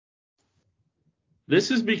This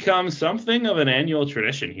has become something of an annual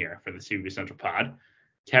tradition here for the CBB Central pod.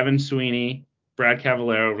 Kevin Sweeney, Brad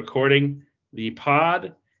Cavallero recording the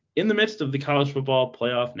pod in the midst of the college football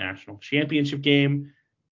playoff national championship game.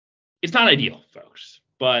 It's not ideal, folks,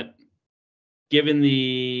 but given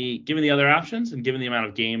the other options and given the amount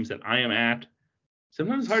of games that I am at,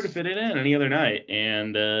 sometimes it's hard to fit it in any other night.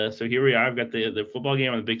 And so here we are. I've got the football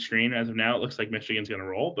game on the big screen. As of now, it looks like Michigan's going to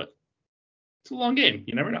roll, but it's a long game.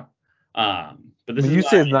 You never know. But this is you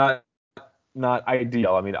say it's not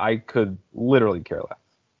ideal. I mean, I could literally care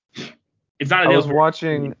less. It's not ideal. I was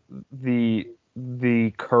watching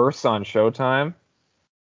the Curse on Showtime.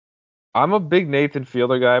 I'm a big Nathan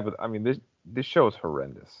Fielder guy, but I mean this show is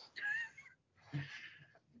horrendous.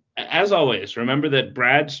 As always, remember that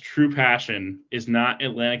Brad's true passion is not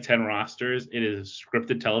Atlantic 10 rosters. It is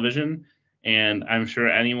scripted television. And I'm sure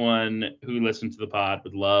anyone who listens to the pod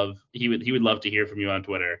would love to hear from you on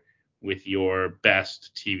Twitter with your best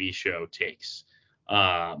TV show takes.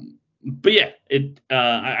 But yeah,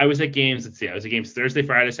 I was at games. Let's see, I was at games Thursday,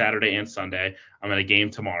 Friday, Saturday, and Sunday. I'm at a game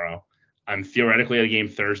tomorrow. I'm theoretically at a game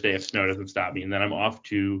Thursday if snow doesn't stop me, and then I'm off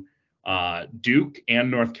to Duke and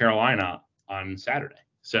North Carolina on Saturday.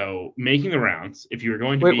 So making the rounds. If you were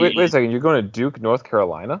going to wait a second, you're going to Duke, North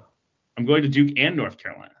Carolina? I'm going to Duke and North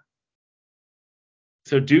Carolina.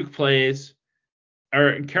 So Duke plays,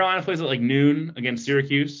 or Carolina plays at like noon against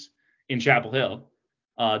Syracuse in Chapel Hill.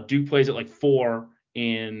 Duke plays at like 4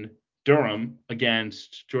 in Durham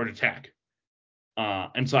against Georgia Tech.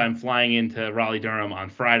 And so I'm flying into Raleigh-Durham on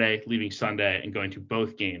Friday, leaving Sunday, and going to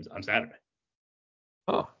both games on Saturday.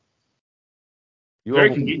 Oh.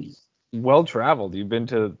 Very convenient. Well-traveled. You've been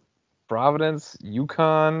to Providence,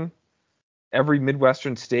 UConn, every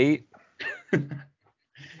Midwestern state.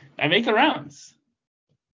 I make the rounds.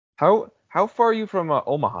 How far are you from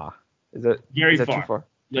Omaha? Is that far. Too far?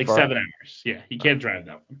 Like 7 hours. Yeah, you can't drive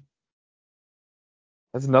that one.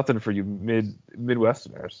 That's nothing for you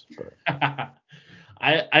Midwesterners.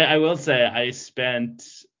 I will say I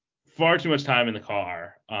spent far too much time in the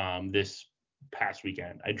car this past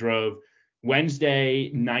weekend. I drove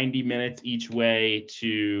Wednesday 90 minutes each way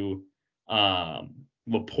to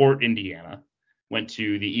LaPorte, Indiana. Went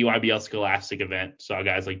to the EYBL Scholastic event. Saw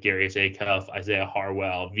guys like Darius Acuff, Isaiah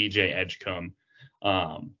Harwell, VJ Edgecombe.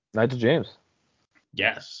 Nigel James.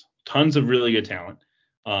 Yes, tons of really good talent.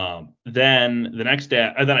 Then the next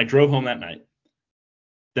day, then I drove home that night.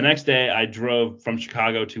 The next day, I drove from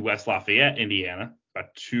Chicago to West Lafayette, Indiana,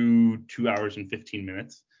 about 2 hours and 15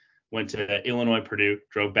 minutes. Went to Illinois, Purdue,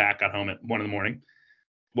 drove back, got home at 1 a.m.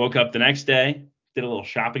 Woke up the next day, did a little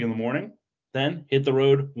shopping in the morning, then hit the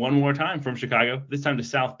road one more time from Chicago, this time to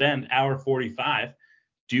South Bend, hour 45,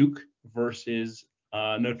 Duke versus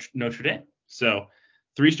Notre Dame. So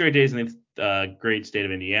 3 straight days in the great state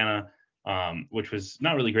of Indiana, which was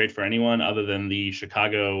not really great for anyone other than the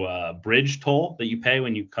Chicago bridge toll that you pay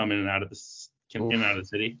when you come in and out of the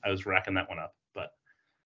city. I was racking that one up. But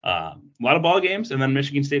a lot of ball games, and then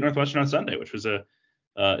Michigan State Northwestern on Sunday, which was a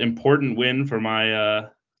important win for my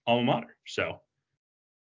alma mater. So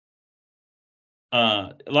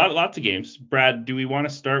lots of games. Brad, do we want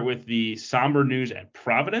to start with the somber news at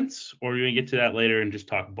Providence, or are we going to get to that later and just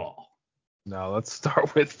talk ball? No, let's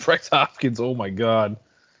start with Bryce Hopkins. Oh my God.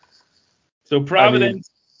 So Providence.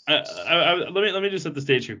 Let me just set the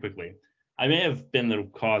stage here quickly. I may have been the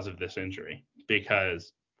cause of this injury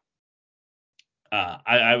because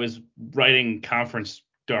I was writing conference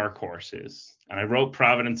dark horses, and I wrote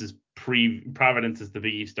Providence is the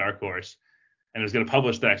Big East dark horse, and it was going to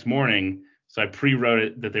publish the next morning. So I pre-wrote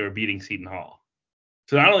it that they were beating Seton Hall.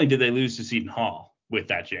 So not only did they lose to Seton Hall with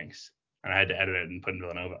that jinx, and I had to edit it and put in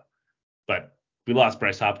Villanova, but we lost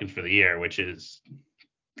Bryce Hopkins for the year, which is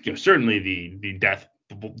certainly the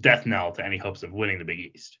death knell to any hopes of winning the Big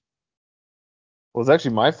East. Well, it's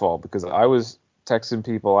actually my fault because I was texting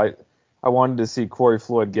people. I wanted to see Corey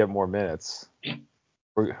Floyd get more minutes.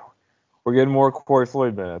 We're getting more Corey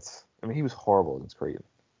Floyd minutes. I mean, he was horrible against Creighton,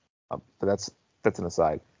 but that's an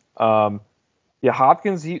aside. Yeah,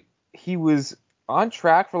 Hopkins, he was on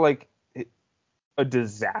track for like a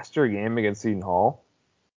disaster game against Seton Hall.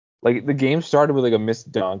 Like the game started with like a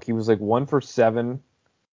missed dunk. He was like 1 for 7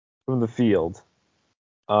 from the field.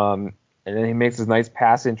 And then he makes this nice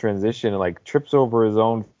pass in transition and like trips over his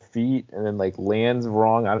own feet and then like lands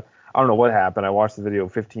wrong. I don't know what happened. I watched the video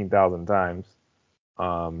 15,000 times.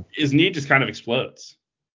 His knee just kind of explodes.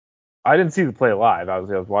 I didn't see the play live. I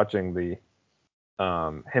was watching the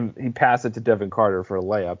he passed it to Devin Carter for a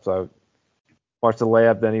layup. So I watched the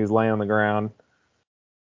layup, then he was laying on the ground.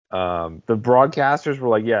 The broadcasters were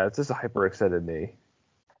like, yeah, it's just a hyperextended knee.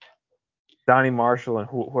 Donnie Marshall and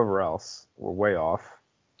whoever else were way off.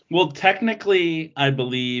 Well, technically, I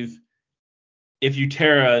believe if you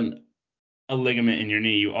tear a ligament in your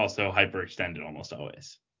knee, you also hyperextend it almost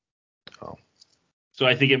always. Oh. So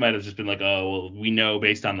I think it might have just been like, oh, well, we know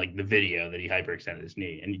based on like the video that he hyperextended his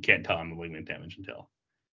knee, and you can't tell him the ligament damage until.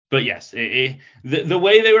 But yes, the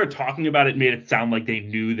way they were talking about it made it sound like they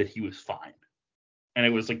knew that he was fine, and it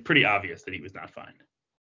was like pretty obvious that he was not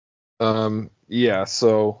fine. Yeah.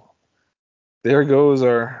 So there goes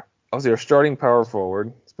our starting power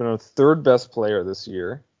forward. It's been our third best player this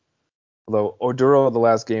year. Although Oduro the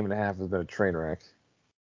last game and a half has been a train wreck.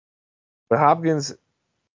 But Hopkins,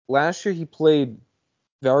 last year he played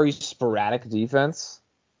very sporadic defense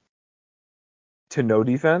to no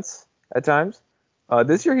defense at times.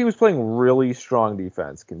 This year he was playing really strong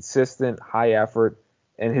defense, consistent, high effort,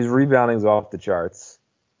 and his rebounding's off the charts.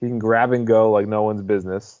 He can grab and go like no one's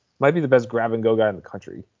business. Might be the best grab and go guy in the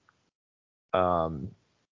country. All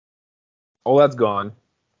that's gone.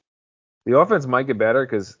 The offense might get better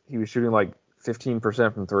because he was shooting like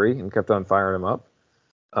 15% from three and kept on firing him up.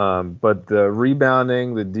 But the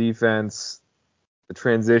rebounding, the defense, the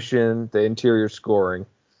transition, the interior scoring,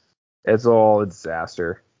 it's all a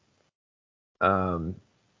disaster. There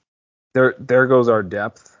goes our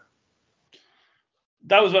depth.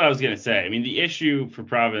 That was what I was going to say. I mean, the issue for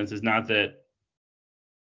Providence is not that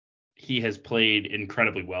he has played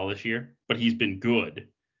incredibly well this year, but he's been good,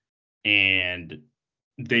 and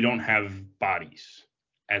they don't have bodies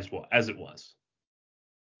as well as it was.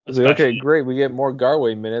 Okay, great. We get more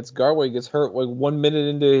Garway minutes. Garway gets hurt like 1 minute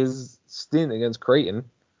into his stint against Creighton.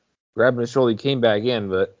 Grabbing his shoulder, he came back in,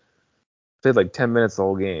 but played like 10 minutes the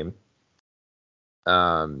whole game.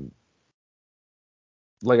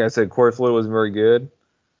 Like I said, Corey Floyd was very good.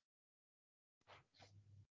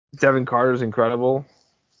 Devin Carter's incredible.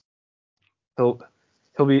 He'll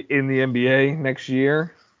be in the NBA next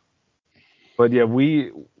year. But yeah,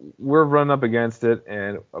 we're running up against it,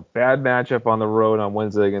 and a bad matchup on the road on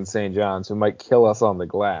Wednesday against St. John's, who might kill us on the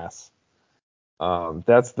glass.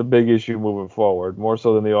 That's the big issue moving forward. More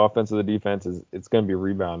so than the offense or the defense, it's going to be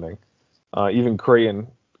rebounding. Even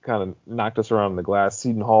Creighton kind of knocked us around on the glass.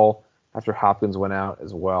 Seton Hall, after Hopkins went out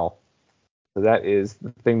as well. So that is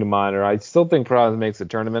the thing to monitor. I still think Providence makes the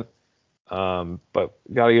tournament, but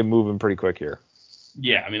got to get moving pretty quick here.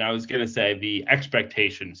 Yeah, I mean, I was going to say the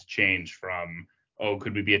expectations change from, oh,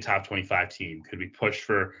 could we be a top 25 team? Could we push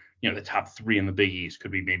for, the top 3 in the Big East?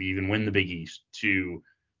 Could we maybe even win the Big East? To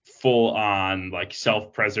full on like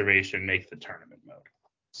self-preservation, make the tournament mode,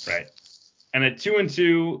 right? And at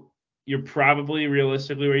 2-2, you're probably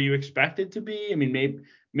realistically where you expect it to be. I mean,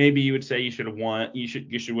 maybe you would say you should have won. You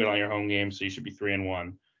should win all your home games, so you should be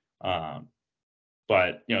 3-1.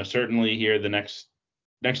 But certainly here the next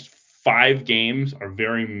 5 games are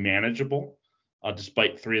very manageable,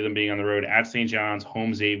 despite 3 of them being on the road: at St. John's,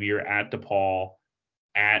 home Xavier, at DePaul,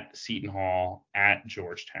 at Seton Hall, at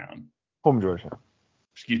Georgetown. Home Georgetown.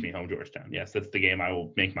 Excuse me, home Georgetown. Yes, that's the game I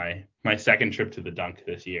will make my second trip to the Dunk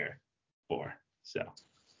this year for. So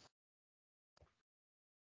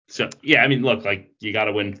yeah, I mean, look, like you got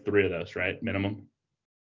to win 3 of those, right? Minimum.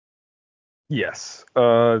 Yes.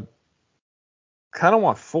 Kind of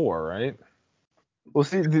want 4, right? Well,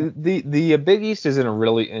 see, the Big East is in a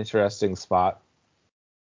really interesting spot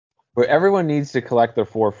where everyone needs to collect their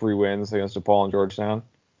 4 free wins against DePaul and Georgetown.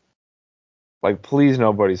 Like, please,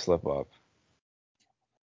 nobody slip up.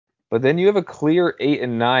 But then you have a clear 8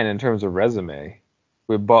 and 9 in terms of resume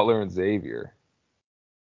with Butler and Xavier.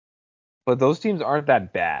 But those teams aren't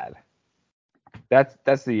that bad.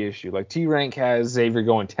 That's the issue. Like, T-Rank has Xavier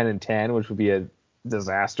going 10 and 10, which would be a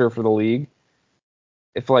disaster for the league.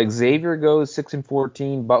 If like Xavier goes 6 and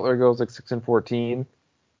 14, Butler goes like 6 and 14,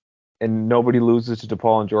 and nobody loses to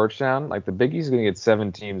DePaul and Georgetown, like the Big East is going to get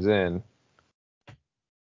 7 teams in.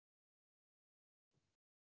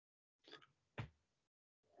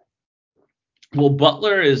 Well,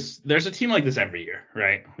 there's a team like this every year,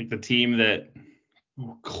 right? Like the team that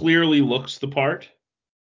clearly looks the part,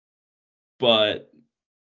 but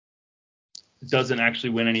doesn't actually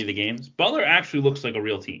win any of the games. Butler actually looks like a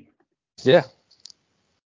real team. Yeah.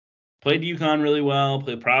 Played UConn really well,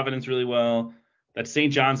 played Providence really well. That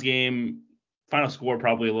St. John's game, final score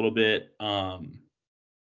probably a little bit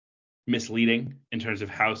misleading in terms of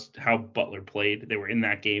how Butler played. They were in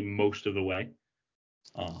that game most of the way.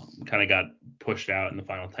 Kind of got pushed out in the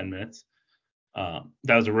final 10 minutes. That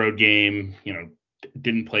was a road game,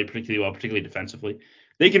 didn't play particularly well, particularly defensively.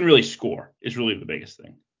 They can really score is really the biggest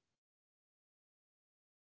thing.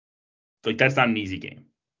 Like, that's not an easy game.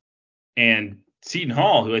 And Seton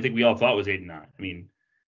Hall, who I think we all thought was 8 and 9. I mean,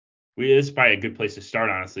 this is probably a good place to start,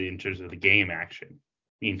 honestly, in terms of the game action.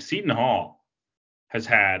 I mean, Seton Hall has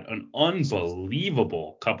had an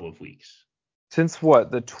unbelievable couple of weeks. Since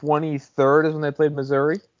what? The 23rd is when they played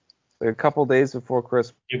Missouri? Like a couple days before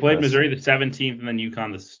Christmas. You played Missouri the 17th and then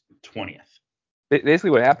UConn the 20th. Basically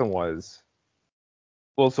what happened was,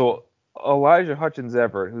 well, so Elijah Hutchins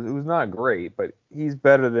Everett, who's not great, but he's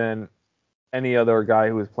better than any other guy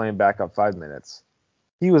who was playing backup 5 minutes.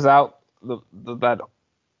 He was out that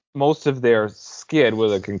most of their skid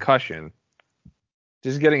with a concussion.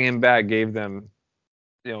 Just getting him back gave them,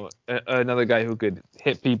 another guy who could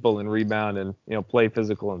hit people and rebound and, play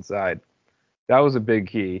physical inside. That was a big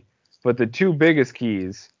key. But the two biggest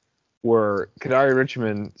keys were Kadari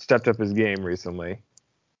Richmond stepped up his game recently,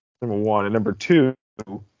 number one. And number two,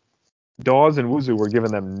 Dawes and Wuzu were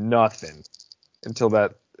giving them nothing until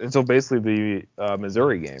basically the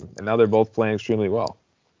Missouri game. And now they're both playing extremely well.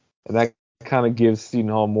 And that kind of gives Seton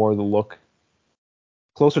Hall more of the look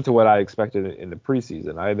closer to what I expected in the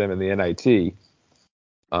preseason. I had them in the NIT.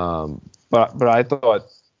 But I thought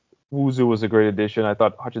Wuzu was a great addition. I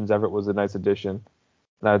thought Hutchins Everett was a nice addition.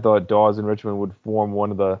 And I thought Dawes and Richmond would form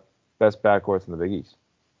one of the best backcourts in the Big East.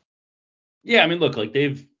 Yeah, I mean, look, like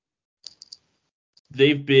they've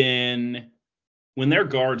been, when their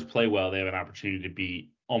guards play well, they have an opportunity to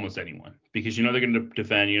beat almost anyone because they're going to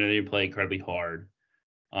defend, they play incredibly hard.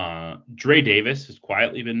 Dre Davis has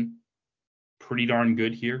quietly been pretty darn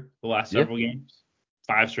good here the last several games.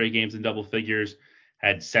 5 straight games in double figures.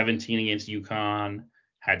 Had 17 against UConn.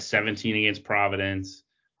 Had 17 against Providence.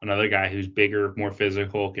 Another guy who's bigger, more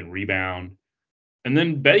physical, can rebound. And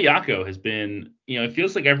then Bediako has been, it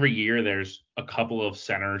feels like every year there's a couple of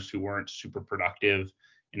centers who weren't super productive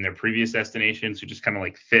in their previous destinations who just kind of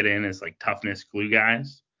like fit in as like toughness glue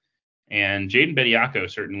guys. And Jaden Bediako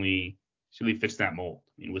certainly fits that mold.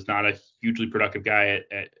 He was not a hugely productive guy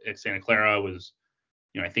at Santa Clara, was,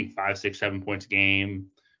 I think 5, 6, 7 points a game,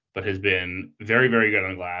 but has been very, very good on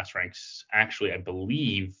the glass. Ranks actually, I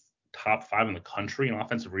believe, top 5 in the country in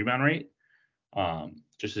offensive rebound rate.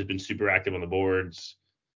 Just has been super active on the boards,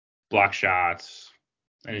 block shots,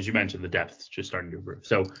 and as you mentioned, the depth's just starting to improve.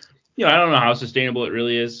 So, I don't know how sustainable it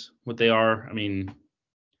really is, what they are. I mean,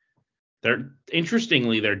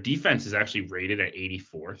 interestingly, their defense is actually rated at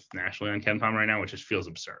 84th nationally on KenPom right now, which just feels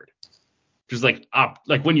absurd. Just like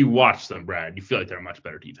when you watch them, Brad, you feel like they're a much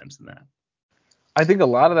better defense than that. I think a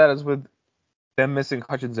lot of that is with them missing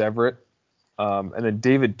Hutchins Everett. And then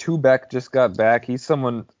David Tubeck just got back. He's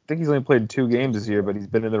someone, I think he's only played 2 games this year, but he's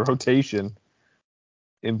been in the rotation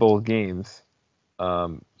in both games.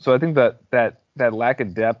 So I think that lack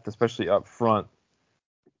of depth, especially up front,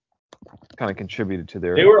 kind of contributed to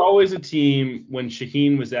their. They were always a team when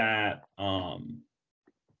Shaheen was at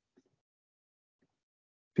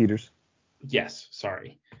Peters. Yes,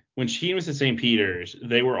 sorry. When Sheen was at St. Peter's,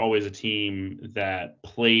 they were always a team that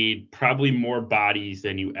played probably more bodies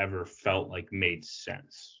than you ever felt like made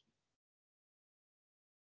sense.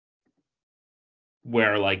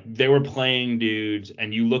 Where like they were playing dudes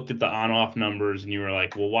and you looked at the on-off numbers and you were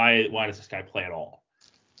like, well, why does this guy play at all?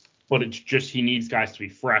 But it's just he needs guys to be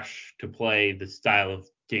fresh to play the style of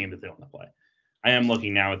game that they want to play. I am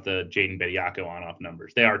looking now at the Jaden Bediako on-off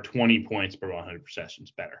numbers. They are 20 points per 100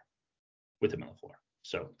 possessions better with him on the floor.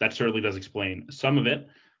 So that certainly does explain some of it.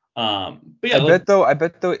 But yeah, I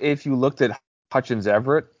bet though, if you looked at Hutchins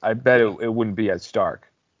Everett, I bet it wouldn't be as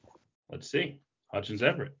stark. Let's see. Hutchins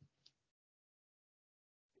Everett.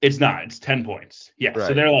 It's not. It's 10 points. Yeah. Right.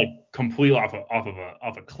 So they're like completely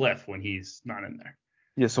off a cliff when he's not in there.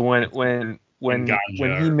 Yeah. So when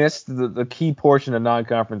he missed the key portion of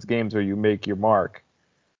non-conference games where you make your mark,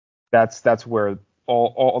 that's where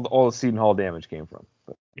all the Seton Hall damage came from.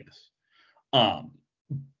 But. Yes.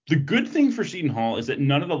 The good thing for Seton Hall is that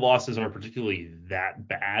none of the losses are particularly that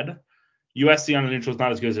bad. USC on the neutral is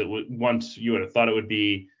not as good as it once you would have thought it would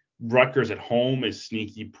be. Rutgers at home is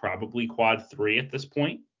sneaky, probably quad 3 at this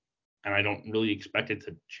point, and I don't really expect it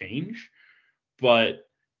to change. But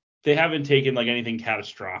they haven't taken like anything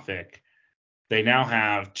catastrophic. They now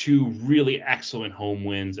have 2 really excellent home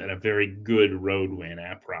wins and a very good road win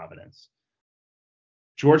at Providence.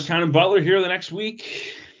 Georgetown and Butler here the next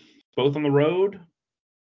week, both on the road.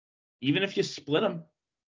 Even if you split them,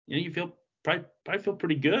 you feel probably feel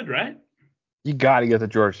pretty good, right? You got to get the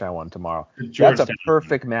Georgetown one tomorrow. That's a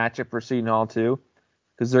perfect matchup for Seton Hall too,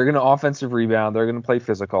 because they're going to offensive rebound, they're going to play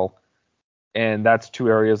physical, and that's 2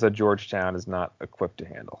 areas that Georgetown is not equipped to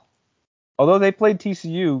handle. Although they played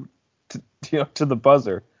TCU to the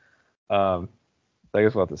buzzer, I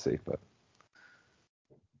guess we'll have to see. But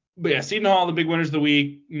yeah, Seton Hall, the big winners of the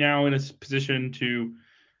week, now in a position to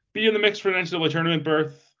be in the mix for an NCAA tournament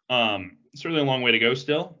berth. Certainly a long way to go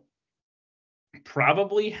still.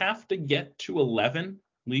 Probably have to get to 11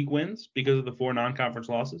 league wins because of the 4 non-conference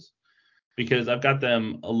losses. Because I've got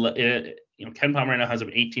them, Ken Palm right now has them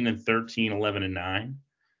 18-13, 11-9.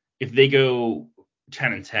 If they go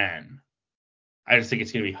 10-10, I just think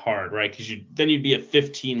it's going to be hard, right? Because then you'd be a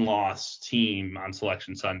 15-loss team on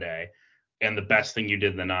Selection Sunday, and the best thing you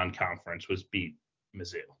did in the non-conference was beat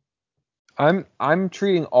Mizzou. I'm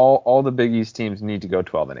treating all the Big East teams need to go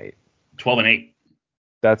 12-8. 12-8.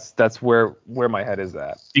 That's where my head is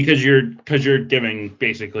at. Because you're giving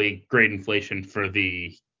basically grade inflation for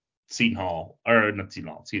the Seton Hall, or not Seton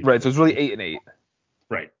Hall. Right, so it's really 8-8.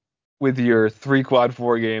 Right. With your 3 quad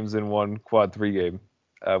 4 games and 1 quad 3 game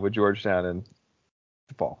with Georgetown and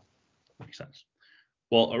DePaul. Makes sense.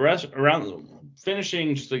 Well, around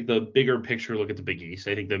finishing just like the bigger picture look at the Big East,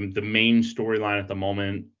 I think the main storyline at the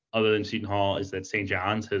moment, other than Seton Hall, is that St.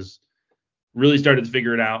 John's has really started to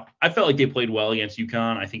figure it out. I felt like they played well against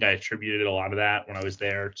UConn. I think I attributed a lot of that when I was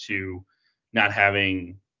there to not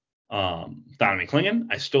having Donovan Clingan.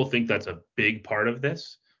 I still think that's a big part of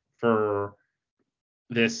this for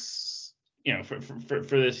this,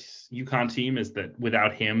 for this UConn team, is that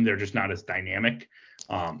without him, they're just not as dynamic.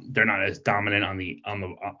 They're not as dominant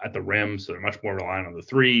at the rim, so they're much more reliant on the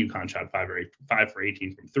three. UConn shot 5 for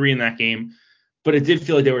 18 from 3 in that game, but it did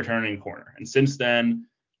feel like they were turning a corner. And since then,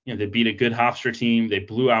 they beat a good Hofstra team. They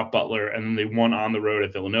blew out Butler, and then they won on the road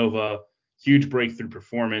at Villanova. Huge breakthrough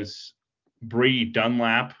performance. Brady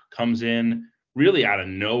Dunlap comes in really out of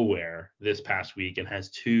nowhere this past week and has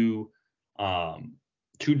two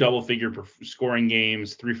double-figure scoring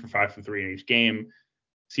games, 3 for 5 from 3 in each game.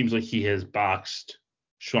 Seems like he has boxed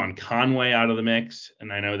Sean Conway out of the mix,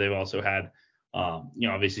 and I know they've also had,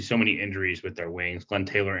 obviously so many injuries with their wings. Glenn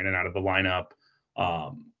Taylor in and out of the lineup,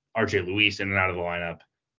 RJ Luis in and out of the lineup.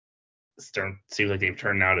 Seems like they've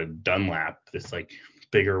turned now to Dunlap, this like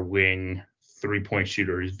bigger wing 3-point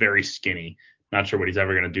shooter who's very skinny. Not sure what he's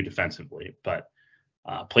ever going to do defensively, but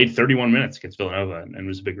played 31 minutes against Villanova and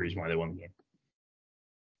was a big reason why they won the game.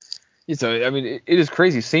 Yeah, so I mean, it is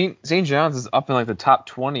crazy. St. John's is up in like the top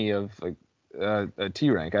 20 of like a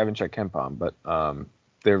T rank. I haven't checked KenPom, but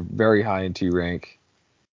they're very high in T rank.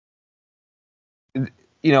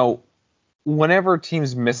 Whenever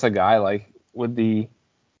teams miss a guy, like with the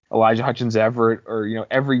Elijah Hutchins Everett, or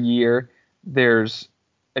every year there's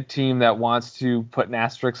a team that wants to put an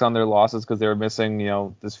asterisk on their losses because they're missing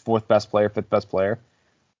this 4th best player, 5th best player.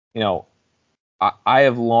 I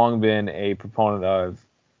have long been a proponent of,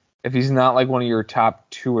 if he's not like one of your top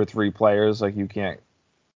 2 or 3 players, like you can't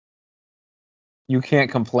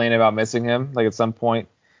complain about missing him. Like at some point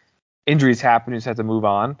injuries happen, you just have to move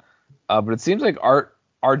on. But it seems like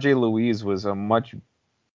RJ Luis was a much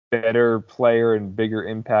better player and bigger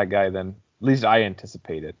impact guy than at least I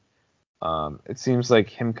anticipated. It seems like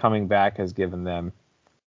him coming back has given them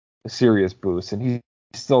a serious boost, and he's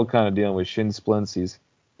still kind of dealing with shin splints. He's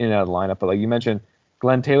in and out of the lineup, but like you mentioned,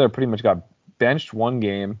 Glenn Taylor pretty much got benched one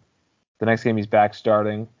game. The next game he's back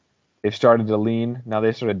starting. They've started to lean. Now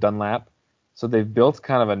they've started Dunlap. So they've built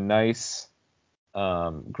kind of a nice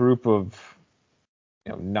group of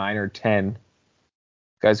 9 or 10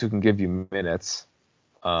 guys who can give you minutes.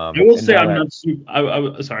 I will say I'm not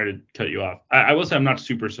sorry to cut you off. I will say I'm not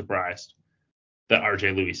super surprised that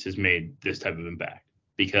RJ Luis has made this type of impact,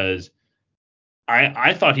 because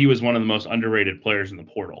I thought he was one of the most underrated players in the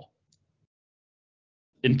portal.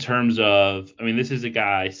 In terms of, this is a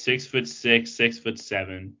guy 6'6",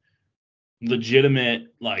 6'7",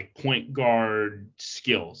 legitimate like point guard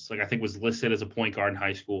skills. Like I think was listed as a point guard in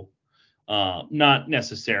high school. Not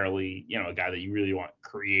necessarily, a guy that you really want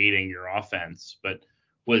creating your offense, but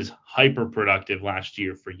was hyper productive last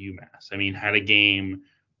year for UMass. Had a game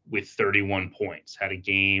with 31 points, had a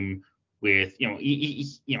game with,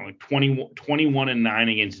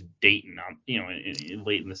 21-9 against Dayton on,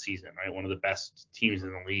 late in the season, right? One of the best teams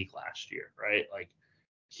in the league last year, right? Like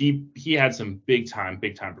he had some big time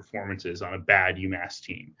performances on a bad UMass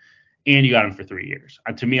team. And you got him for 3 years.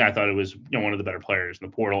 To me, I thought it was one of the better players in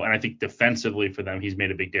the portal. And I think defensively for them, he's made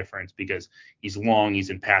a big difference because he's long, he's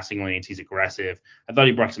in passing lanes, he's aggressive. I thought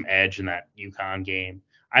he brought some edge in that UConn game.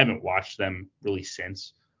 I haven't watched them really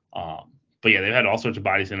since. But yeah, they've had all sorts of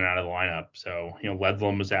bodies in and out of the lineup. So,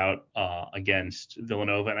 Ledlum was out against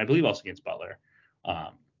Villanova, and I believe also against Butler.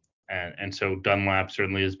 And so Dunlap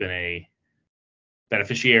certainly has been a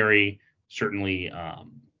beneficiary. Certainly,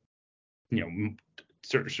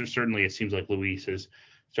 certainly it seems like Luis has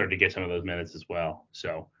started to get some of those minutes as well.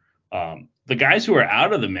 So the guys who are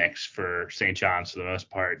out of the mix for St. John's for the most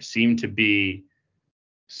part seem to be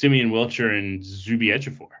Simeon Wilcher and Zubi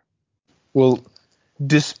Ejiofor. Well,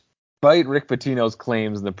 despite Rick Pitino's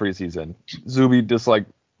claims in the preseason, Zuby just like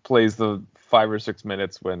plays the 5 or 6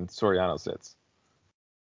 minutes when Soriano sits.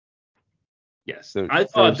 Yes, I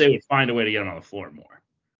thought they would find a way to get him on the floor more.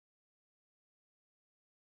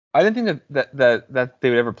 I didn't think that they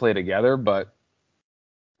would ever play together, but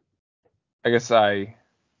I guess I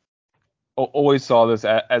always saw this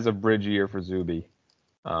as a bridge year for Zuby,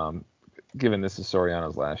 given this is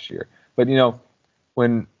Soriano's last year. But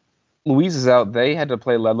when Luis is out, they had to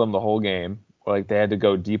play Ledlum the whole game. Like they had to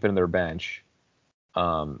go deep into their bench.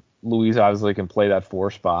 Luis obviously can play that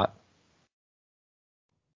 4 spot.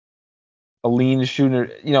 A lean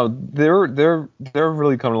shooter, they're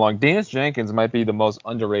really coming along. Danius Jenkins might be the most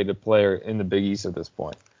underrated player in the Big East at this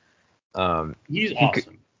point. He's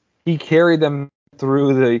awesome. He carried them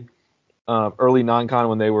through the early non-con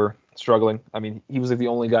when they were struggling. I mean, he was like the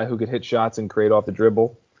only guy who could hit shots and create off the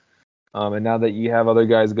dribble. And now that you have other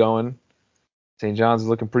guys going, St. John's is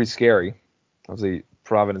looking pretty scary. Obviously,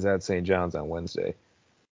 Providence at St. John's on Wednesday.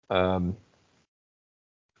 In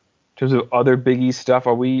terms of other Big East stuff,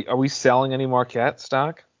 are we selling any Marquette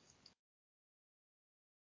stock?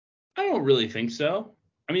 I don't really think so.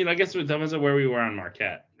 I mean, I guess it depends on where we were on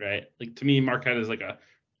Marquette, right? Like to me, Marquette is like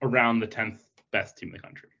around the 10th best team in the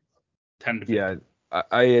country, 10 to 15. Yeah,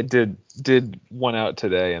 I did one out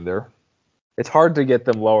today, and it's hard to get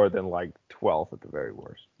them lower than like 12th at the very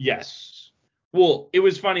worst. Yes. Well, it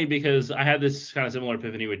was funny because I had this kind of similar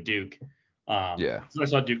epiphany with Duke. Yeah. So I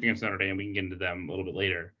saw Duke against Notre Dame. We can get into them a little bit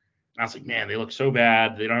later. I was like, man, they look so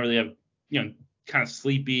bad. They don't really have, kind of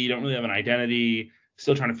sleepy. Don't really have an identity.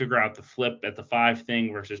 Still trying to figure out the flip at the 5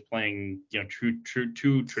 thing versus playing, true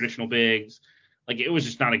traditional bigs. Like it was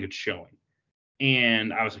just not a good showing.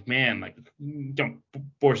 And I was like, man, like,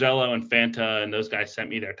 Borzello and Fanta and those guys sent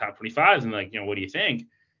me their top 25s and like, what do you think?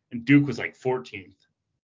 And Duke was like 14th.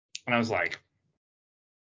 And I was like,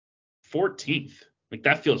 14th? Like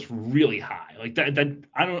that feels really high. Like that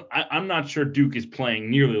I'm not sure Duke is playing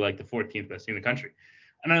nearly like the 14th best team in the country.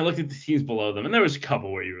 And I looked at the teams below them, and there was a couple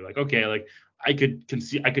where you were like, okay, like I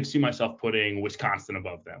could see myself putting Wisconsin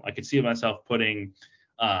above them. I could see myself putting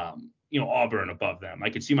Auburn above them. I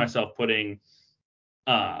could see myself putting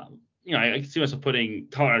I could see myself putting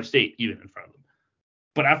Colorado State even in front of them.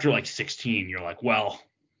 But after like 16, you're like, well,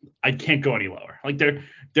 I can't go any lower. Like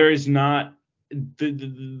there is not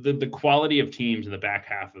the quality of teams in the back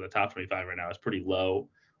half of the top 25 right now is pretty low.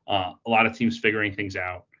 A lot of teams figuring things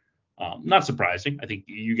out. Not surprising. I think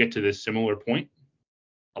you get to this similar point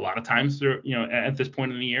a lot of times they're, at this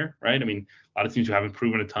point in the year, right? I mean, a lot of teams who haven't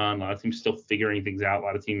proven a ton, a lot of teams still figuring things out, a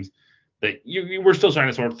lot of teams that we're still trying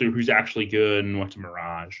to sort through who's actually good and what's a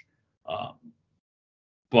mirage.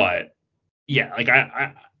 But yeah, like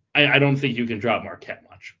I don't think you can drop Marquette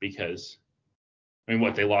much because I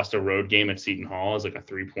mean, they lost a road game at Seton Hall as like a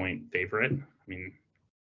 3-point favorite. I mean,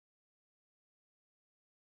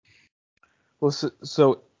 well,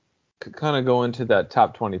 so kind of go into that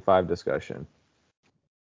top 25 discussion.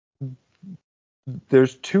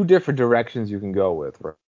 There's 2 different directions you can go with,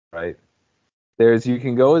 right? You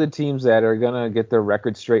can go with the teams that are gonna get their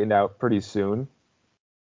record straightened out pretty soon,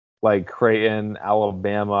 like Creighton,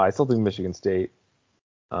 Alabama. I still think Michigan State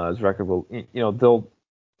is record will,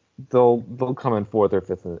 they'll come in 4th or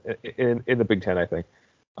 5th in the Big Ten, I think.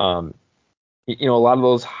 A lot of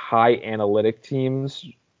those high analytic teams,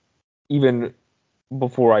 even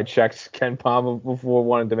before I checked Ken Palm before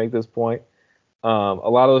wanting to make this point, a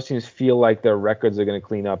lot of those teams feel like their records are going to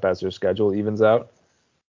clean up as their schedule evens out.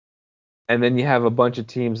 And then you have a bunch of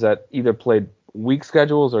teams that either played weak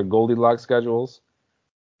schedules or Goldilocks schedules,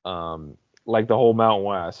 like the whole Mountain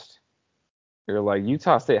West. You're like,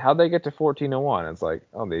 Utah State, how'd they get to 14-1? It's like,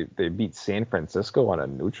 oh, they beat San Francisco on a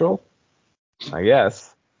neutral? I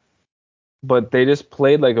guess. But they just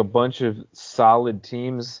played like a bunch of solid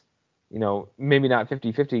teams, maybe not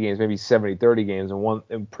 50-50 games, maybe 70-30 games,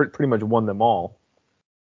 and pretty much won them all.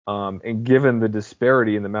 And given the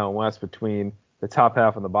disparity in the Mountain West between the top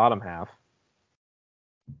half and the bottom half,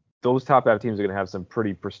 those top half teams are going to have some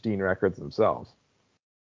pretty pristine records themselves.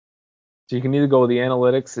 So you can either go with the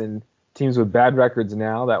analytics and teams with bad records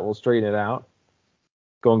now that will straighten it out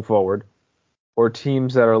going forward, or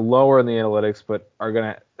teams that are lower in the analytics but are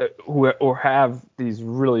going to or have these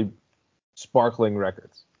really sparkling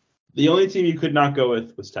records. The only team you could not go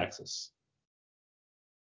with was Texas.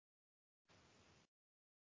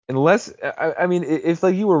 Unless, I mean, if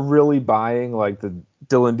like you were really buying like the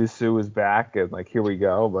Dylan Dessou is back and like here we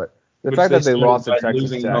go, but the fact that they lost to Texas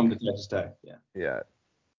losing Tech, home to Texas Tech, yeah.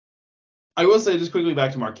 I will say just quickly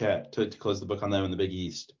back to Marquette to close the book on them in the Big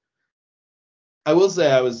East. I will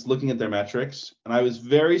say I was looking at their metrics, and I was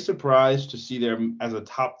very surprised to see them as a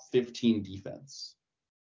top 15 defense.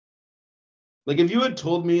 Like, if you had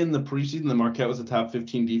told me in the preseason that Marquette was a top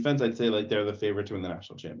 15 defense, I'd say, like, they're the favorite to win the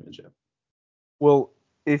national championship. Well,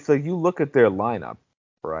 if like you look at their lineup,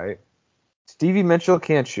 right? Stevie Mitchell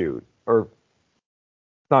can't shoot, or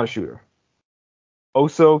not a shooter.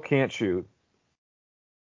 Oso can't shoot.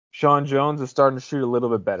 Sean Jones is starting to shoot a little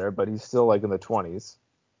bit better, but he's still like in the 20s.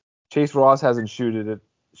 Chase Ross hasn't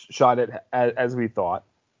shot it as we thought.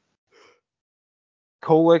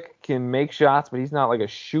 Kolek can make shots, but he's not like a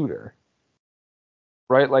shooter,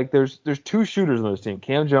 right? Like there's two shooters on this team,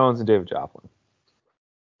 Cam Jones and David Joplin,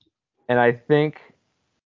 and I think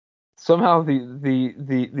somehow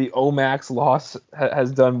the Omax loss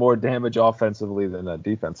has done more damage offensively than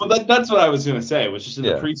defensively. Well, that's what I was gonna say. Was just in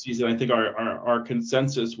the preseason, I think our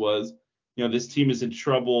consensus was, this team is in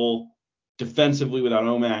trouble defensively without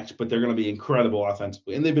Omax, but they're going to be incredible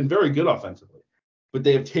offensively. And they've been very good offensively. But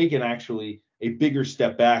they have taken actually a bigger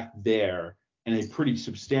step back there and a pretty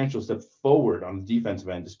substantial step forward on the defensive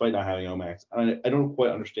end, despite not having Omax. I don't quite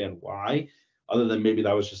understand why, other than maybe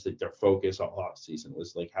that was just like their focus all offseason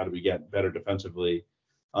was like, how do we get better defensively?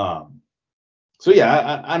 So,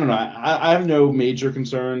 yeah, I don't know. I have no major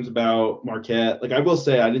concerns about Marquette. Like, I will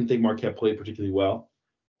say I didn't think Marquette played particularly well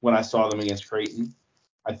when I saw them against Creighton.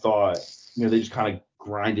 I thought, they just kind of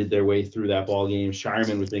grinded their way through that ball game.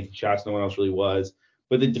 Shireman was making shots, no one else really was.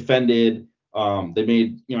 But they defended. They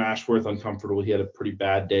made, Ashworth uncomfortable. He had a pretty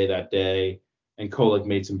bad day that day. And Kolek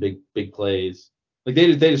made some big plays. Like,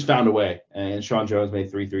 they just found a way. And Sean Jones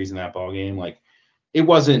made 3 threes in that ball game. Like, it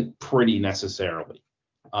wasn't pretty necessarily.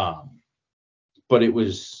 But it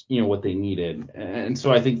was, what they needed. And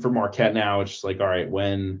so I think for Marquette now, it's just like, all right,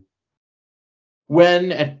 when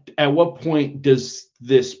at what point does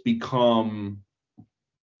this become,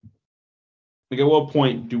 like, at what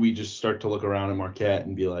point do we just start to look around at Marquette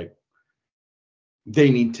and be like, they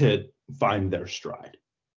need to find their stride,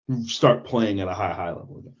 start playing at a high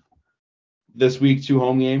level again? This week, 2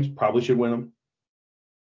 home games, probably should win them.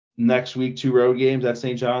 Next week, 2 road games at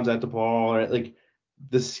St. John's, at DePaul, right? Like,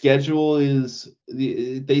 the schedule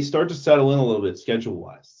they start to settle in a little bit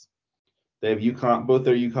schedule-wise. They have both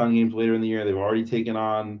their UConn games later in the year. They've already taken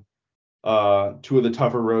on 2 of the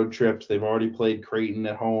tougher road trips. They've already played Creighton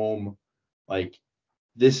at home. Like,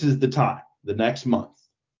 this is the time, the next month,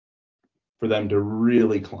 for them to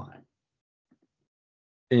really climb.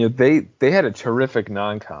 And they had a terrific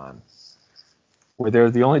non-con where they're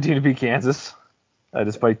the only team to beat Kansas,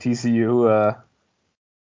 despite TCU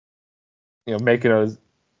making a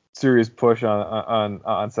serious push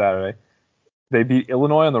on Saturday. They beat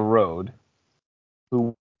Illinois on the road,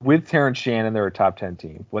 who with Terrence Shannon they're a top 10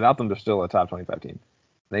 team. Without them, they're still a top 25 team.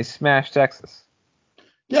 They smashed Texas.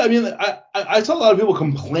 Yeah, I mean, I saw a lot of people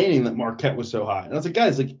complaining that Marquette was so high, and I was like,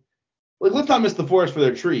 guys, like let's not miss the forest for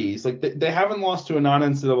their trees. Like, they haven't lost to a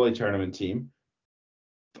non-NCAA tournament team.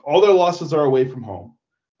 All their losses are away from home.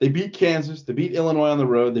 They beat Kansas. They beat Illinois on the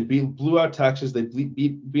road. They blew out Texas. They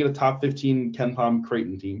beat a top 15 Ken Pom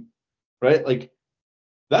Creighton team, right? Like,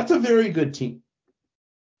 that's a very good team.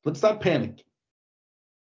 Let's not panic.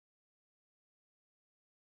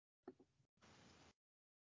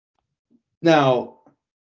 Now,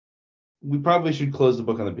 we probably should close the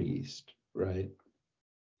book on the Big East, right?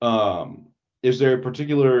 Is there a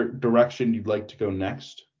particular direction you'd like to go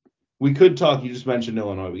next? We could talk, you just mentioned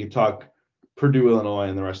Illinois. We could talk Purdue, Illinois,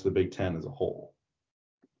 and the rest of the Big Ten as a whole.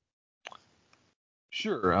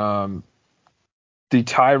 Sure. The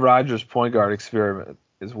Ty Rodgers point guard experiment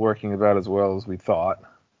is working about as well as we thought.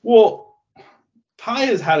 Well, Ty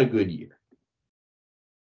has had a good year,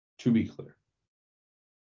 to be clear.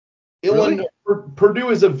 Really? Purdue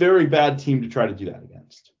is a very bad team to try to do that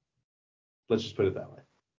against. Let's just put it that way.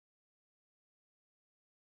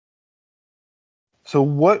 So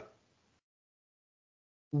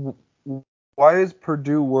why is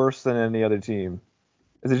Purdue worse than any other team?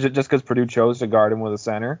 Is it just because Purdue chose to guard him with a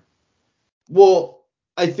center? Well,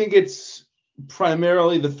 I think it's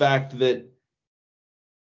primarily the fact that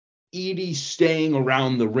Edey staying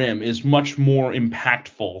around the rim is much more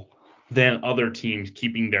impactful than other teams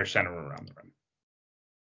keeping their center around the rim.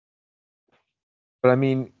 But I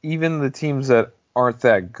mean, even the teams that aren't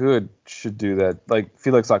that good should do that. Like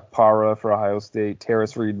Felix Okpara for Ohio State,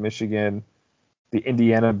 Terrace Reed, Michigan, the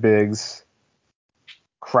Indiana bigs,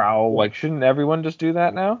 Crowell. Like, shouldn't everyone just do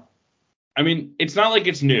that now? I mean, it's not like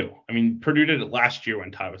it's new. I mean, Purdue did it last year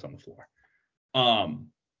when Ty was on the floor.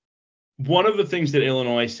 One of the things that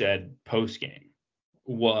Illinois said post-game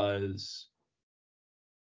was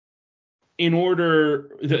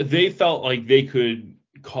they felt like they could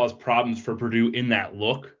cause problems for Purdue in that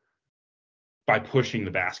look by pushing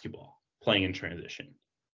the basketball, playing in transition.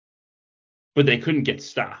 But they couldn't get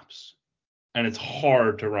stops. And it's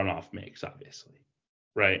hard to run off makes, obviously.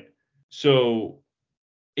 Right? So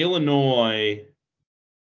Illinois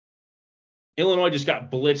just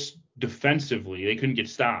got blitzed defensively. They couldn't get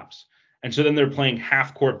stops. And so then they're playing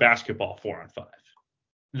half-court basketball 4-on-5.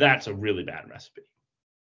 That's a really bad recipe.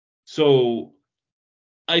 So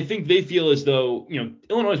I think they feel as though,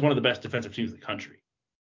 Illinois is one of the best defensive teams in the country.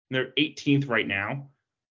 They're 18th right now,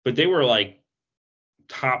 but they were like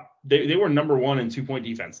they were number one in 2-point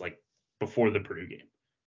defense like before the Purdue game.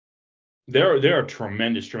 They're a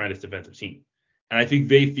tremendous defensive team. And I think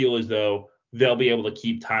they feel as though they'll be able to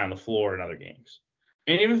keep tie on the floor in other games.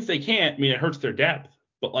 And even if they can't, it hurts their depth.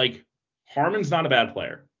 But like Harmon's not a bad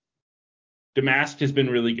player. Damask has been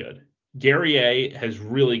really good. Guerrier has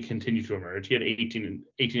really continued to emerge. He had 18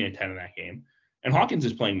 and 10 in that game. And Hawkins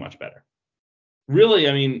is playing much better.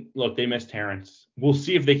 Really, look, they missed Terrence. We'll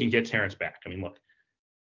see if they can get Terrence back. Look,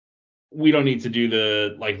 we don't need to do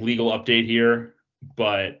the legal update here,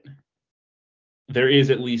 but there is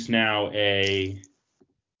at least now a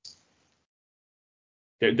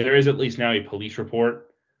police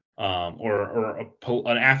report or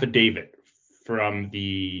an affidavit from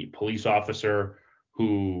the police officer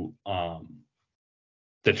who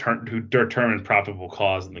determined probable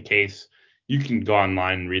cause in the case. You can go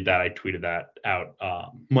online and read that. I tweeted that out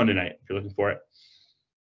Monday night if you're looking for it.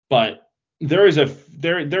 But it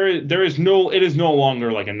is no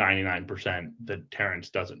longer like a 99% that Terrence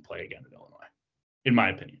doesn't play again in Illinois, in my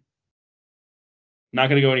opinion. Not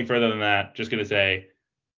going to go any further than that. Just going to say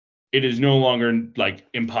it is no longer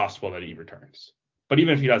impossible that he returns. But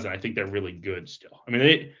even if he doesn't, I think they're really good still.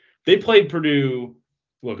 They played Purdue.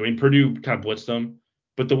 Look, Purdue kind of blitzed them.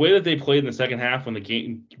 But the way that they played in the second half when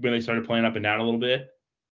they started playing up and down a little bit,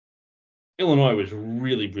 Illinois was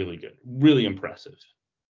really, really good, really impressive.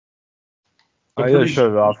 I just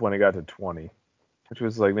shut it off when it got to 20, which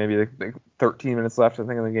was maybe 13 minutes left, I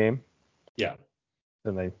think, in the game. Yeah.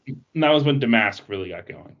 And that was when Damask really got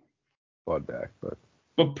going. Fought back, but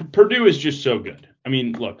Purdue is just so good.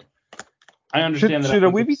 Look, I understand that.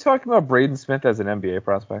 Should we be talking about Braden Smith as an NBA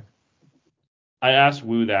prospect? I asked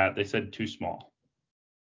Wu that. They said too small.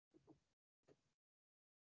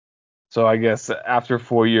 So I guess after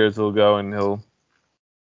 4 years he'll go and he'll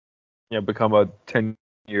become a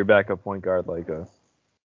 10-year backup point guard like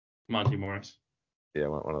Monty Morris. Yeah,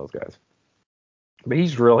 one of those guys. But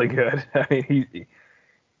he's really good. He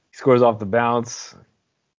scores off the bounce,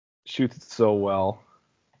 shoots it so well.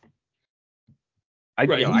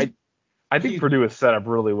 I think Purdue is set up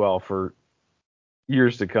really well for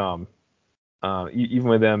years to come. Even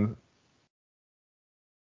with them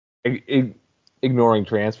ignoring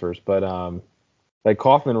transfers, but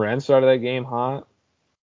Kaufman Wren started that game hot.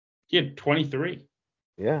 He had 23.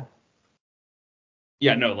 Yeah.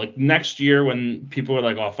 Yeah, no, next year when people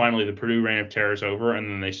are oh, finally the Purdue reign of terror is over, and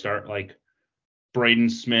then they start Braden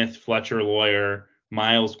Smith, Fletcher Lawyer,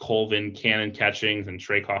 Miles Colvin, Cannon Catchings, and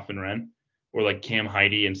Trey Kaufman Wren, or Cam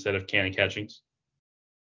Heide instead of Cannon Catchings.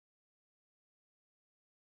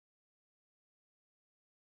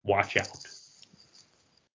 Watch out.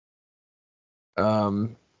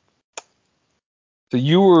 So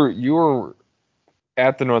you were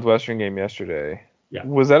at the Northwestern game yesterday. Yeah.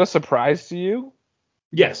 Was that a surprise to you?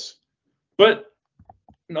 Yes, but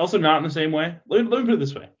also not in the same way. Let me put it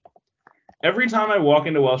this way. Every time I walk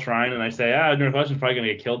into Welsh Ryan and I say, Northwestern's probably going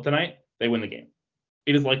to get killed tonight, they win the game.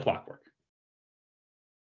 It is like clockwork.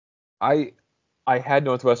 I had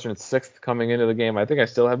Northwestern at 6th coming into the game. I think I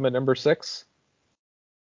still have them at number 6.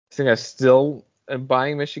 I think I still am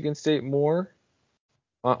buying Michigan State more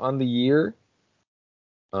on the year.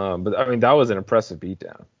 But that was an impressive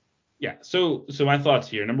beatdown. Yeah. So my thoughts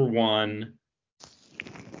here. Number one,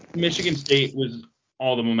 Michigan State was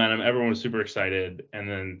all the momentum. Everyone was super excited, and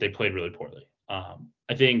then they played really poorly.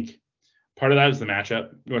 I think part of that is the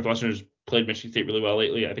matchup. Northwestern has played Michigan State really well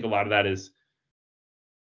lately. I think a lot of that is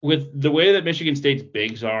with the way that Michigan State's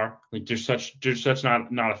bigs are. There's such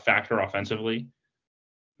not a factor offensively.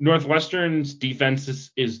 Northwestern's defense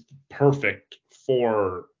is perfect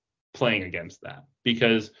for playing against that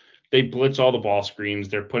because they blitz all the ball screens.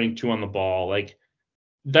 They're putting 2 on the ball.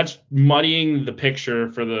 That's muddying the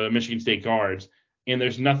picture for the Michigan State guards. And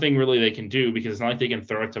there's nothing really they can do because it's not like they can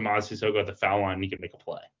throw it to Maz Sissoko at the foul line and he can make a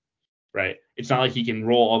play, right? It's not like he can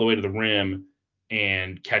roll all the way to the rim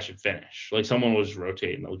and catch and finish. Someone will just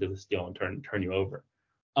rotate and they'll get the steal and turn you over.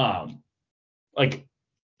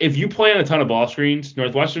 If you play on a ton of ball screens,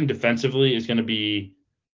 Northwestern defensively is going to be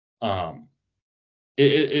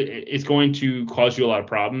it's going to cause you a lot of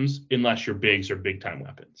problems unless your bigs are big time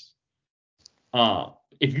weapons.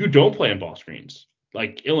 If you don't play in ball screens,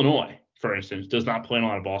 like Illinois, for instance, does not play in a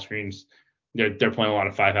lot of ball screens. They're playing a lot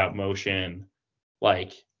of 5-out motion.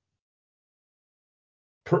 Like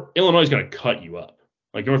Illinois is going to cut you up.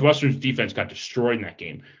 Like Northwestern's defense got destroyed in that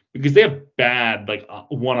game because they have bad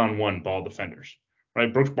one-on-one ball defenders.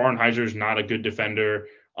 Right? Brooks Barnheiser is not a good defender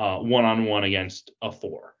one-on-one against a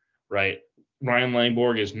 4. Right? Ryan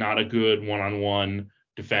Langborg is not a good one-on-one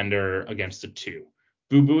defender against a 2.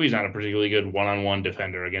 Boo Boo is not a particularly good one-on-one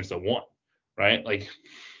defender against a 1. Right? Like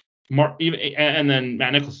and then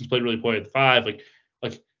Matt Nicholson's played really poorly at the 5. Like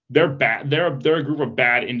they're bad. They're a group of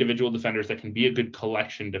bad individual defenders that can be a good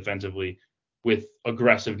collection defensively with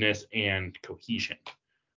aggressiveness and cohesion.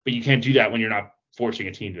 But you can't do that when you're not forcing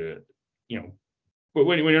a team to,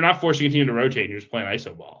 when you're not forcing a team to rotate and you're just playing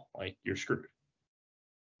iso ball, like you're screwed.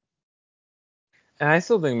 And I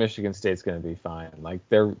still think Michigan State's going to be fine. Like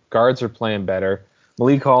their guards are playing better.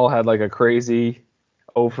 Malik Hall had like a crazy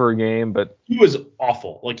 0 game, but he was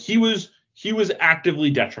awful. Like he was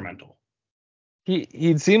actively detrimental.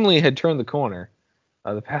 He seemingly had turned the corner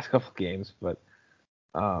the past couple games, but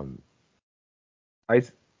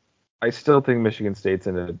I still think Michigan State's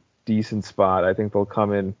in a decent spot. I think they'll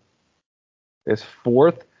come in as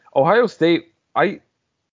 4th. Ohio State, I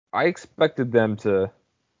expected them to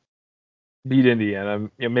beat Indiana.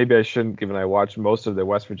 Maybe I shouldn't, given I watched most of the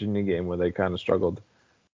West Virginia game where they kind of struggled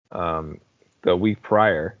the week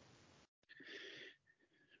prior.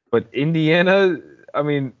 But Indiana, I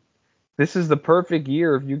mean, this is the perfect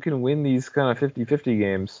year if you can win these kind of 50-50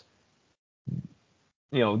 games.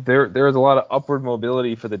 There is a lot of upward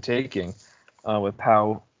mobility for the taking with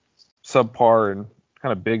how subpar and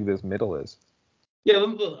kind of big this middle is. Yeah,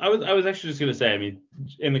 I was actually just going to say, I mean,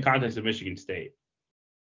 in the context of Michigan State.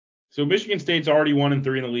 So Michigan State's already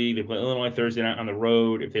 1-3 in the league. They play Illinois Thursday night on the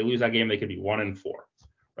road. If they lose that game, they could be 1-4,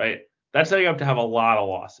 right? That's setting up to have a lot of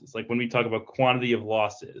losses. Like when we talk about quantity of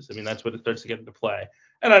losses, I mean, that's what it starts to get into play.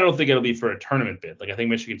 And I don't think it'll be for a tournament bid. Like I think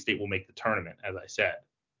Michigan State will make the tournament, as I said.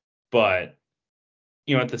 But,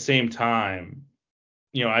 at the same time,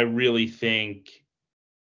 I really think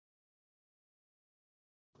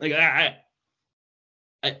like I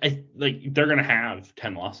like they're going to have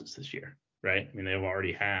 10 losses this year, right? I mean, they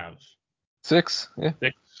already have 6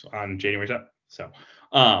 on January 7th. So,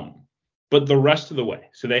 but the rest of the way,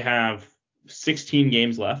 so they have 16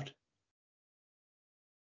 games left.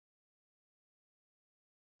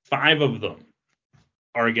 5 of them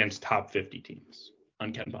are against top 50 teams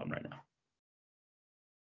on KenPom right now.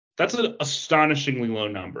 That's an astonishingly low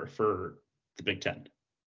number for the Big Ten.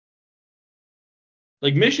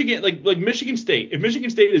 Like Michigan, like Michigan State. If Michigan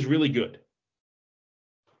State is really good,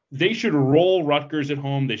 they should roll Rutgers at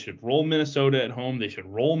home. They should roll Minnesota at home. They should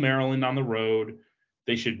roll Maryland on the road.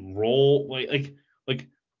 They should roll like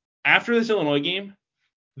after this Illinois game,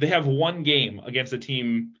 they have 1 game against a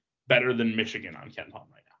team better than Michigan on KenPom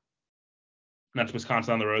right now. And that's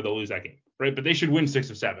Wisconsin on the road. They'll lose that game, right? But they should win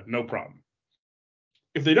 6 of 7, no problem.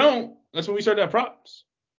 If they don't, that's when we start to have problems.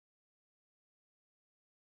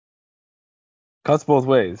 Cuts both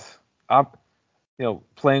ways.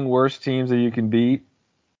 Playing worse teams that you can beat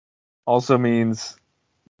also means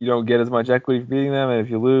you don't get as much equity for beating them, and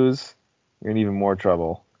if you lose, you're in even more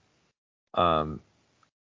trouble. I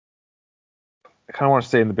kind of want to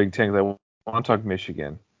stay in the Big Ten because I want to talk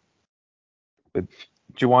Michigan. With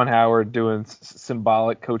Juwan Howard doing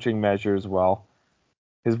symbolic coaching measures while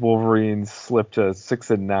his Wolverines slipped to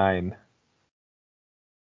 6-9.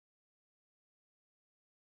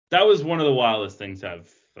 That was one of the wildest things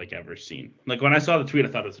I've ever seen. Like when I saw the tweet, I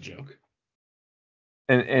thought it was a joke.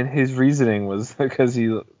 And his reasoning was because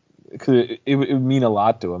it would mean a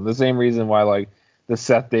lot to him. The same reason why the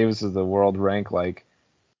Seth Davis of the world rank a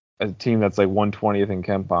team that's 120th in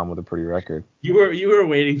KenPom with a pretty record. You were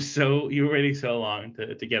waiting so long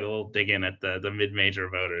to get a little dig in at the mid-major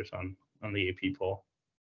voters on the AP poll.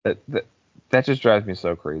 That just drives me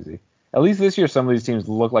so crazy. At least this year, some of these teams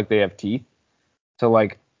look like they have teeth. So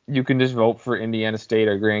you can just vote for Indiana State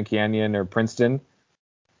or Grand Canyon or Princeton,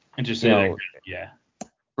 and just say yeah,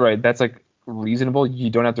 right. That's reasonable. You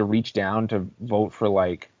don't have to reach down to vote for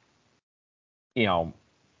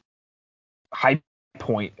High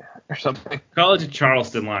Point or something. College of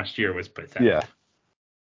Charleston last year was pathetic. Yeah.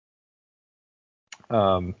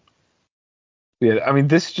 Yeah. I mean,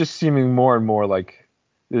 this is just seeming more and more like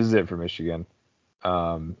this is it for Michigan.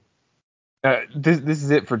 This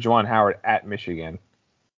is it for Juwan Howard at Michigan.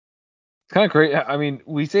 It's kind of great. I mean,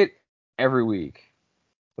 we say it every week,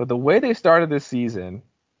 but the way they started this season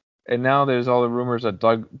And now there's all the rumors that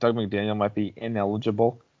Doug McDaniel might be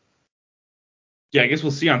ineligible. Yeah, I guess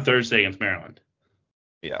we'll see on Thursday against Maryland.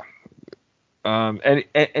 Yeah.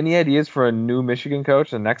 Any ideas for a new Michigan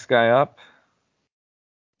coach, the next guy up?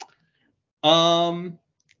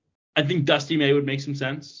 I think Dusty May would make some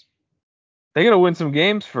sense. They got to win some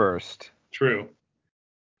games first. True.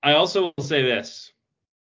 I also will say this.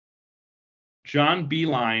 John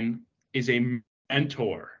Beilein is a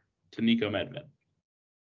mentor to Nico Medved.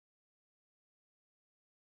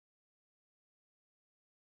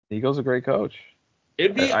 Nico's a great coach.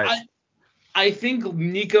 It'd be I think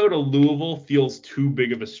Nico to Louisville feels too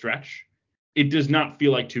big of a stretch. It does not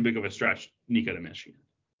feel like too big of a stretch, Nico to Michigan.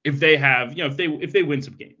 If they have, if they win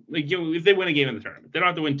some game, if they win a game in the tournament, they don't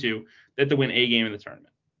have to win two. They have to win a game in the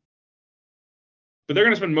tournament. But they're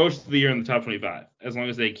going to spend most of the year in the top 25 as long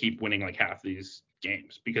as they keep winning like half these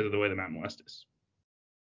games because of the way the Mountain West is.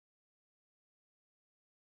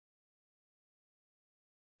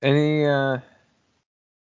 Any other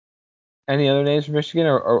names for Michigan,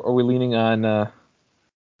 or are we leaning on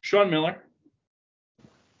Sean Miller?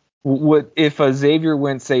 What if Xavier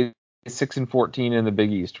went, say, 6-14 in the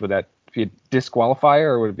Big East? Would that be a disqualifier,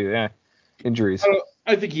 or would it be injuries?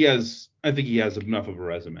 I think he has enough of a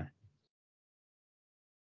resume.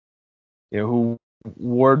 Who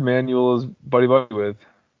Ward Manuel is buddy with?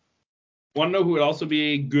 Want to know who would also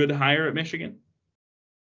be a good hire at Michigan?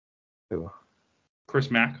 Who? Chris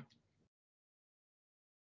Mack.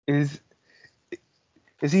 Is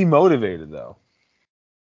he motivated though?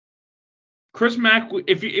 Chris Mack,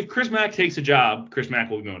 if Chris Mack takes a job, Chris Mack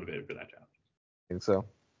will be motivated for that job. Think so?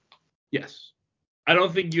 Yes. I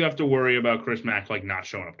don't think you have to worry about Chris Mack not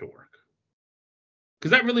showing up to work.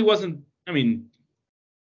 Because that really wasn't,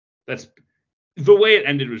 that's the way it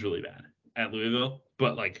ended was really bad at Louisville,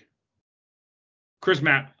 but Chris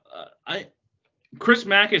Mack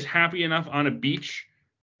is happy enough on a beach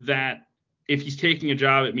that if he's taking a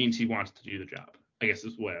job, it means he wants to do the job. I guess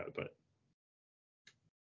is the way I would put it.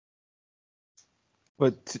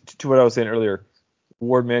 But to what I was saying earlier,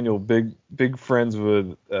 Ward Manuel, big friends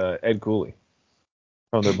with Ed Cooley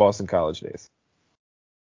from their Boston College days.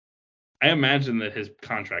 I imagine that his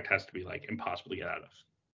contract has to be impossible to get out of.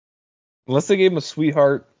 Unless they gave him a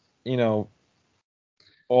sweetheart,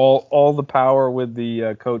 all the power with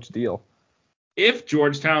the coach deal. If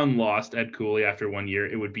Georgetown lost Ed Cooley after 1 year,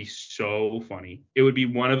 it would be so funny. It would be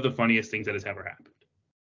one of the funniest things that has ever happened.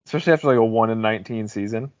 Especially after a 1-19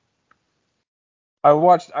 season. I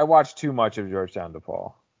watched too much of Georgetown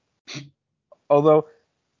DePaul. Although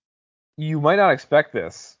you might not expect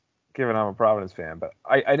this, given I'm a Providence fan, but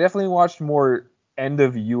I definitely watched more end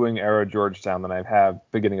of Ewing era Georgetown than I've had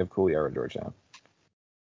beginning of Cooley era Georgetown.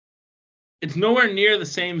 It's nowhere near the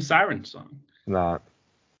same Siren song. Not.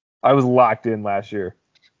 I was locked in last year.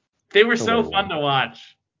 They were so fun to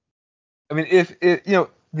watch. I mean, if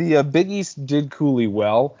the Big East did Cooley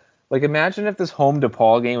well, imagine if this home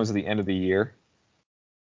DePaul game was at the end of the year,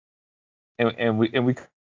 and we could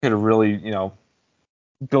have really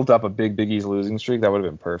built up a Big East losing streak. That would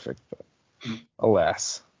have been perfect, but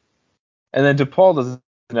alas. And then DePaul doesn't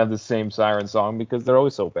have the same Siren song because they're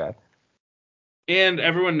always so bad. And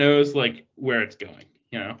everyone knows where it's going.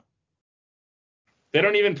 They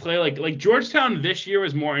don't even play like Georgetown this year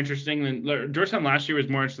was more interesting than Georgetown last year was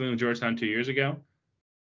more interesting than Georgetown 2 years ago.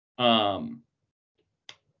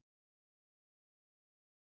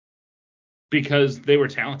 Because they were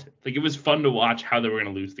talented. It was fun to watch how they were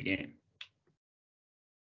going to lose the game.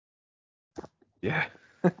 Yeah.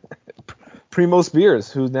 Primo Spears,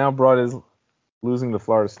 who's now brought his losing to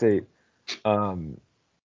Florida State.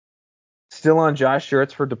 Still on Josh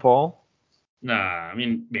Schertz for DePaul? Nah,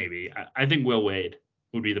 maybe. I think Will Wade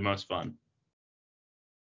would be the most fun.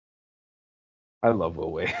 I love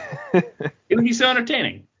Will Wade. It would be so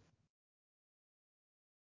entertaining.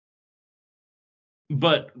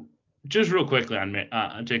 But just real quickly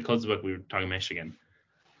to close the book, we were talking Michigan.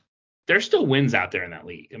 There's still wins out there in that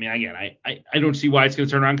league. Again, I don't see why it's going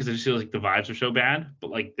to turn around because it just feels like the vibes are so bad.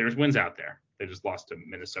 But there's wins out there. They just lost to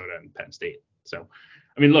Minnesota and Penn State. So,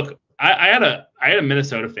 look, I had a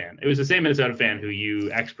Minnesota fan. It was the same Minnesota fan who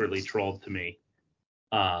you expertly trolled to me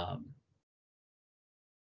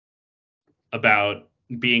about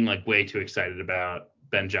being way too excited about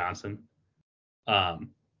Ben Johnson. Yeah.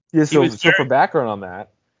 So for background on that,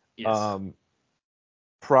 yes.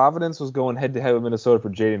 Providence was going head to head with Minnesota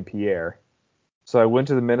for Jaden Pierre. So I went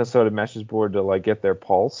to the Minnesota message board to get their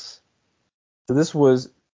pulse. So this was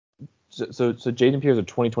so Jaden Pierre is a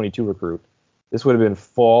 2022 recruit. This would have been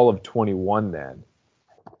fall of 21 then.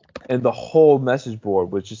 And the whole message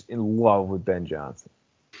board was just in love with Ben Johnson.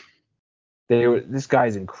 This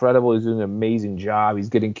guy's incredible. He's doing an amazing job. He's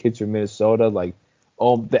getting kids from Minnesota. Like,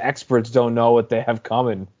 oh, the experts don't know what they have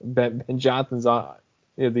coming. Ben Johnson's on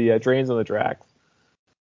the train's on the tracks.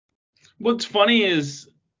 What's funny is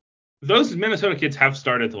those Minnesota kids have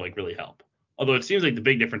started to like really help. Although it seems like the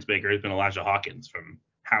big difference maker has been Elijah Hawkins from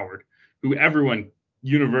Howard, who everyone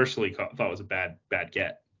universally thought was a bad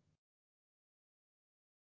get.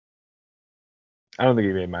 I don't think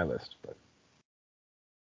he made my list, but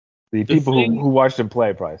the people who watched him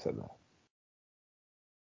play probably said that.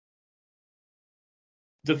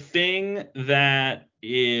 The thing that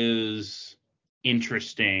is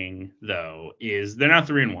interesting, though, is they're now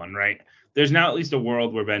 3-1, right? There's now at least a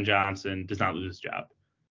world where Ben Johnson does not lose his job.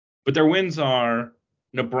 But their wins are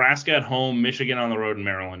Nebraska at home, Michigan on the road, and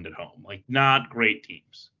Maryland at home. Like, not great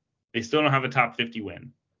teams. They still don't have a top 50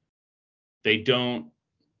 win. They don't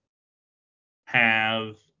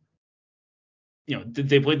have,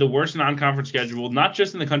 they played the worst non-conference schedule, not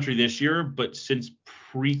just in the country this year, but since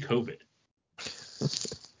pre-COVID.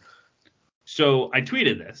 So I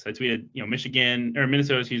tweeted this. I tweeted,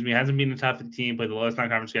 Minnesota, hasn't been the top 50 team, played the lowest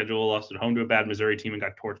non-conference schedule, lost at home to a bad Missouri team, and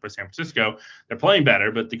got torched by San Francisco. They're playing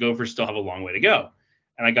better, but the Gophers still have a long way to go.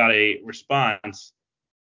 And I got a response.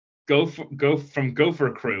 Go from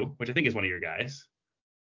Gopher Crew, which I think is one of your guys.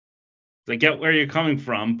 I get where you're coming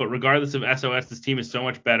from, but regardless of SOS, this team is so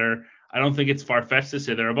much better. I don't think it's far-fetched to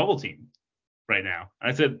say they're a bubble team right now.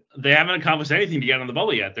 And I said, they haven't accomplished anything to get on the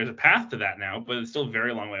bubble yet. There's a path to that now, but it's still a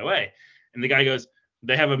very long way away. And the guy goes,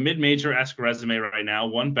 they have a mid-major-esque resume right now,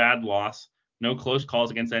 one bad loss, no close calls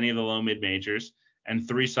against any of the low mid-majors, and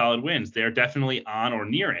 3 solid wins. They are definitely on or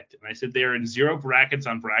near it. And I said, they are in 0 brackets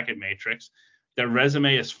on Bracket Matrix. Their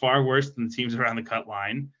resume is far worse than the teams around the cut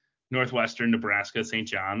line, Northwestern, Nebraska, St.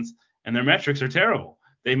 John's, and their metrics are terrible.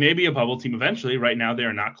 They may be a bubble team eventually. Right now, they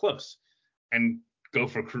are not close. And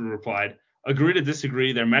Gopher Crew replied, agree to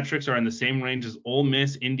disagree. Their metrics are in the same range as Ole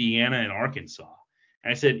Miss, Indiana, and Arkansas. And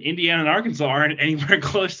I said, Indiana and Arkansas aren't anywhere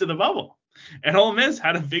close to the bubble. And Ole Miss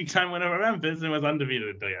had a big-time win over Memphis and was undefeated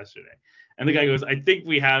until yesterday. And the guy goes, I think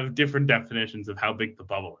we have different definitions of how big the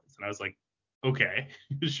bubble is. And I was like, okay,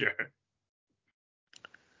 sure.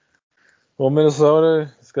 Well,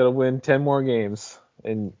 Minnesota has got to win 10 more games,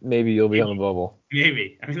 and maybe you'll be on the bubble.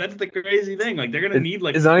 Maybe. I mean, that's the crazy thing. Like, they're going to need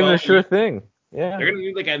like – it's not even a sure thing. Yeah. They're going to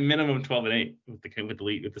need like at minimum 12-8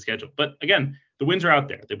 with the schedule. But again, the wins are out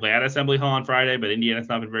there. They play at Assembly Hall on Friday, but Indiana's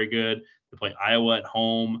not been very good. They play Iowa at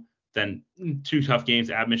home, then 2 tough games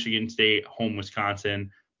at Michigan State, home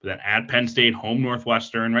Wisconsin, but then at Penn State, home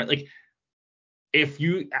Northwestern, right? Like, if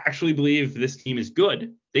you actually believe this team is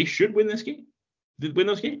good, they should win this game, win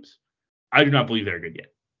those games. I do not believe they're good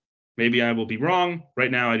yet. Maybe I will be wrong. Right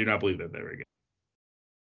now, I do not believe that they're very good.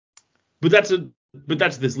 But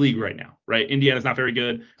that's this league right now, right? Indiana's not very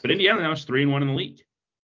good, but Indiana now is 3-1 in the league,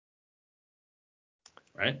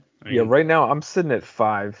 right? I mean, yeah, right now I'm sitting at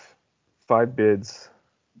 5 bids.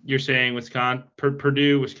 You're saying Wisconsin,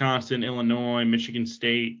 Purdue, Wisconsin, Illinois, Michigan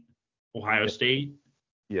State, Ohio State.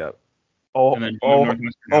 Yeah. And then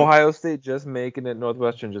Ohio State just making it,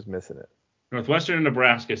 Northwestern just missing it. Northwestern and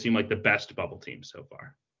Nebraska seem like the best bubble teams so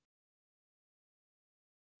far.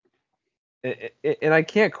 And I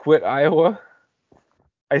can't quit Iowa.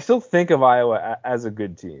 I still think of Iowa as a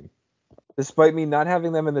good team. Despite me not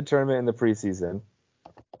having them in the tournament in the preseason,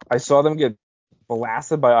 I saw them get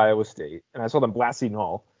blasted by Iowa State, and I saw them blast Seton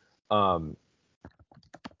Hall. I've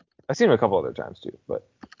seen them a couple other times too, but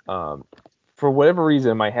for whatever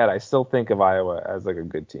reason in my head, I still think of Iowa as like a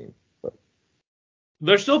good team. But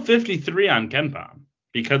they're still 53 on KenPom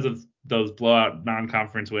because of those blowout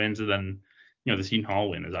non-conference wins, and then the Seton Hall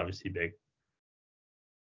win is obviously big.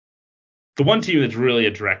 The one team that's really a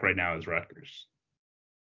direct right now is Rutgers.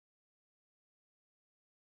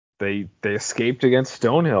 They escaped against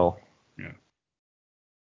Stonehill. Yeah.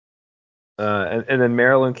 And then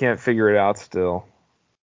Maryland can't figure it out still.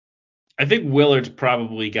 I think Willard's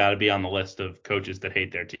probably got to be on the list of coaches that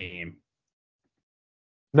hate their team.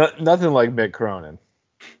 Nothing like Mick Cronin.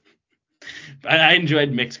 I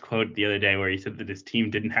enjoyed Mick's quote the other day where he said that his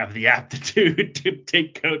team didn't have the aptitude to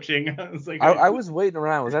take coaching. I was like, I was waiting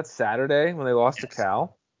around. Was that Saturday when they lost to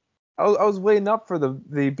Cal? I was waiting up for the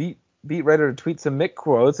beat writer to tweet some Mick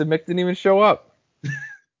quotes, and Mick didn't even show up.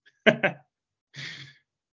 But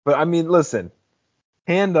I mean, listen,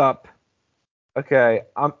 hand up. Okay,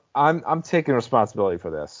 I'm taking responsibility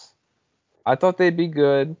for this. I thought they'd be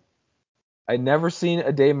good. I'd never seen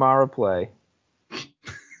Ade Mara play.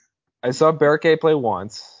 I saw Berke play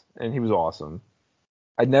once, and he was awesome.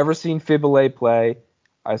 I'd never seen Fibule play.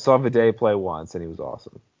 I saw Vide play once, and he was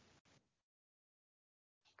awesome.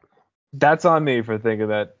 That's on me for thinking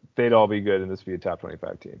that they'd all be good and this would be a top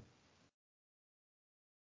 25 team.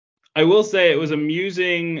 I will say it was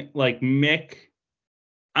amusing, like Mick.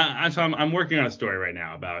 I'm working on a story right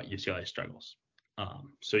now about UCLA struggles.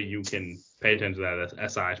 So you can pay attention to that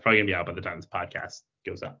as SI. It's probably gonna be out by the time this podcast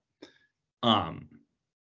goes up.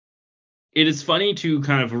 It is funny to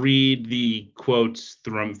kind of read the quotes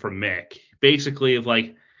from Mick, basically of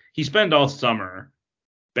like he spent all summer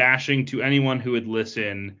bashing to anyone who would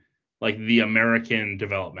listen like the American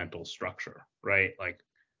developmental structure, right? Like,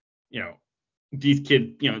 these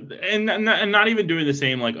kids, and not even doing the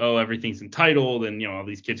same like, oh, everything's entitled and all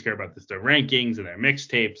these kids care about their rankings and their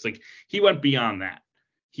mixtapes. Like he went beyond that.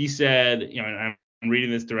 He said, and I'm reading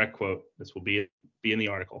this direct quote. This will be in the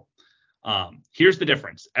article. Here's the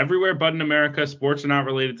difference. Everywhere but in America, sports are not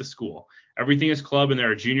related to school. Everything is club, and there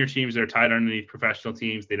are junior teams that are tied underneath professional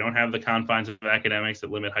teams. They don't have the confines of academics that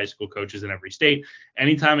limit high school coaches in every state.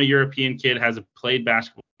 Anytime a European kid has played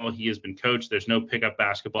basketball, he has been coached. There's no pickup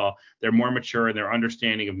basketball. They're more mature in their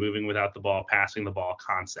understanding of moving without the ball, passing the ball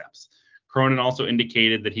concepts. Cronin also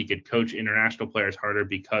indicated that he could coach international players harder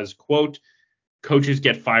because, quote, coaches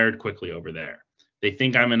get fired quickly over there. They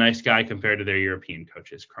think I'm a nice guy compared to their European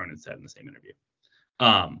coaches, Cronin said in the same interview.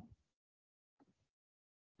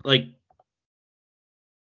 Like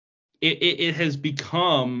it has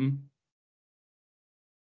become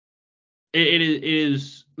it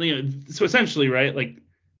is so essentially, right? Like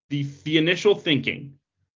the initial thinking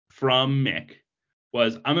from Mick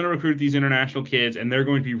was, I'm going to recruit these international kids and they're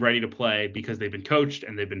going to be ready to play because they've been coached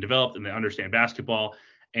and they've been developed and they understand basketball.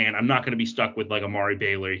 And I'm not going to be stuck with like Amari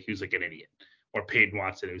Baylor, who's like an idiot, or Peyton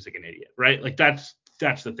Watson, who's like an idiot, right? Like that's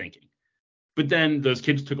the thinking. But then those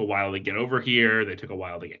kids took a while to get over here. They took a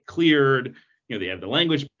while to get cleared. They have the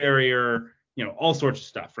language barrier, all sorts of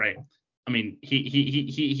stuff, right? I mean,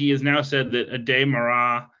 he has now said that Ade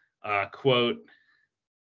Mara, quote,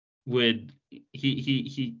 would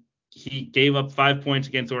he gave up 5 points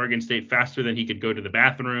against Oregon State faster than he could go to the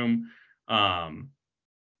bathroom. And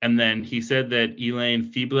then he said that Elaine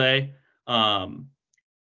Fible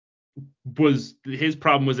was his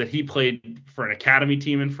problem was that he played for an academy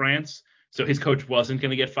team in France, so his coach wasn't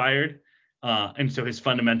going to get fired, and so his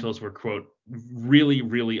fundamentals were, quote, really,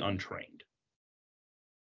 really untrained,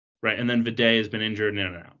 right? And then Viday has been injured and in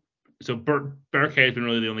and out. So Burke has been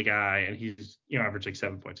really the only guy, and he's averaged like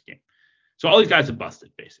 7 points a game. So all these guys have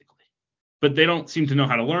busted basically, but they don't seem to know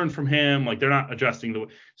how to learn from him. Like they're not adjusting the.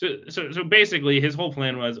 So basically, his whole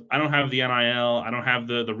plan was, I don't have the NIL, I don't have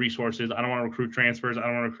the resources, I don't want to recruit transfers, I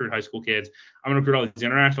don't want to recruit high school kids. I'm going to recruit all these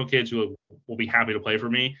international kids who will be happy to play for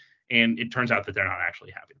me. And it turns out that they're not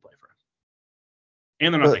actually happy to play for him,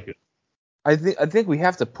 and they're not that good. I think we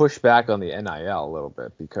have to push back on the NIL a little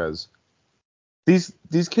bit because these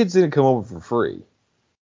kids didn't come over for free,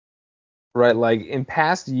 right? Like in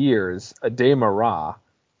past years, Ade Mara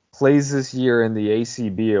plays this year in the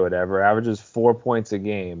ACB or whatever, averages 4 points a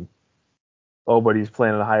game. Oh, but he's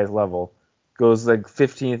playing at the highest level. Goes like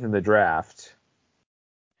 15th in the draft.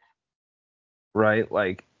 Right?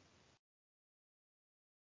 Like,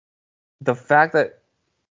 the fact that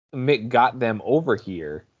Mick got them over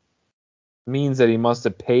here means that he must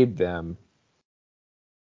have paid them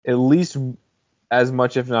at least as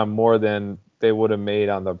much, if not more, than they would have made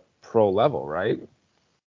on the pro level, right?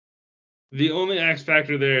 The only X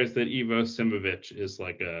factor there is that Ivo Simovic is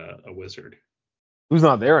like a wizard. Who's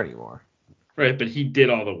not there anymore. Right, but he did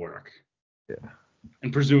all the work. Yeah.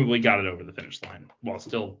 And presumably got it over the finish line while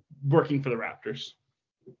still working for the Raptors.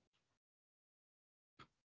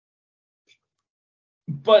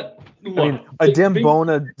 But look, Adem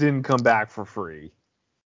Bona didn't come back for free.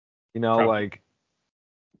 Probably. Like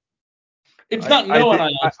it's not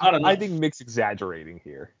I think Mick's exaggerating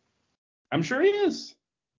here. I'm sure he is.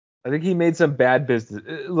 I think he made some bad business,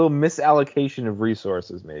 a little misallocation of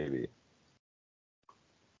resources, maybe.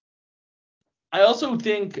 I also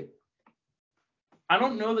think, I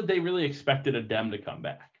don't know that they really expected Adem to come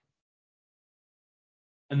back.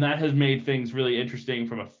 And that has made things really interesting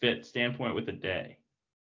from a fit standpoint with Ade.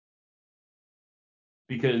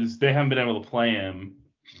 Because they haven't been able to play him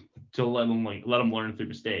to let him learn through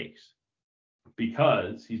mistakes.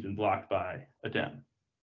 Because he's been blocked by Adem.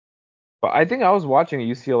 But I think I was watching a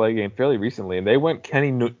UCLA game fairly recently, and they went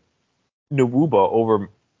Kenny Nwuba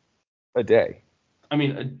over Ade. I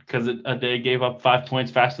mean, because Ade gave up 5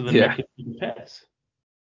 points faster than Mick could pass.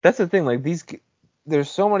 That's the thing. Like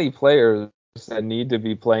there's so many players that need to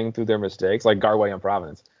be playing through their mistakes, like Garway on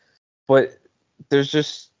Providence. But there's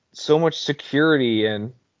just so much security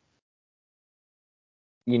in,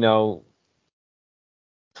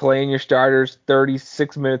 playing your starters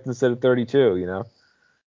 36 minutes instead of 32.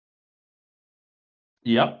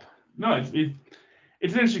 Yep. No, it's an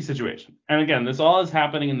interesting situation. And again, this all is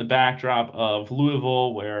happening in the backdrop of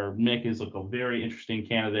Louisville, where Mick is like a very interesting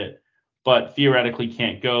candidate, but theoretically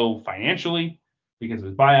can't go financially because of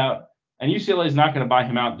his buyout. And UCLA is not going to buy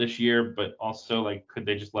him out this year, but also like, could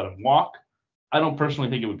they just let him walk? I don't personally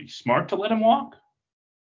think it would be smart to let him walk.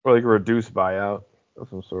 Or like a reduced buyout of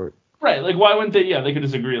some sort. Right. Like, why wouldn't they? Yeah, they could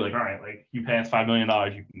disagree. Like, all right, like you pay us $5 million,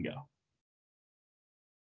 you can go.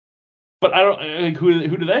 But I don't like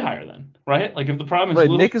who do they hire then? Right? Like if the problem is Right,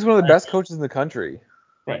 Louisville, Mick is one of the best coaches in the country.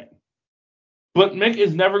 right. But Mick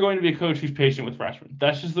is never going to be a coach who's patient with freshmen.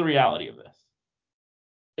 That's just the reality of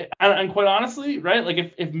this. And quite honestly, right?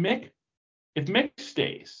 Like if Mick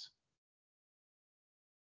stays,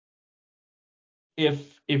 if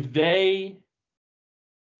Mick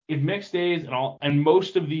stays and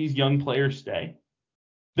most of these young players stay,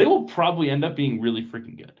 they will probably end up being really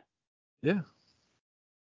freaking good. Yeah.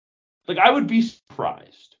 Like I would be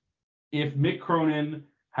surprised if Mick Cronin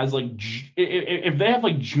has like if they have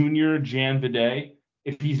like junior Jan Viday,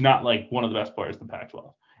 if he's not like one of the best players in the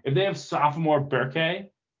Pac-12. If they have sophomore Berkay,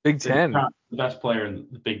 Big then he's Ten. not the best player in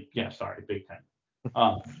the Big Ten.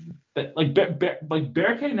 Like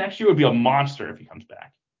Berkay next year would be a monster if he comes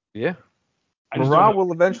back. Yeah. I just don't Marah know.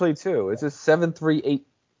 will eventually too. It's just 7'3",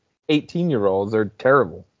 18-year-olds. They're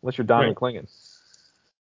terrible unless you're Don Right. McClingan.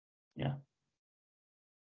 Yeah.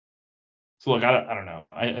 So look, I don't know.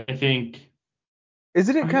 I think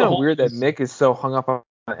Isn't it kind the of whole weird that Mick is so hung up on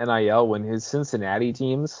NIL when his Cincinnati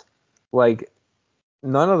teams, like,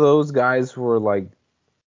 none of those guys were like,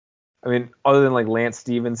 I mean, other than like Lance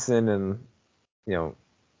Stevenson and, you know,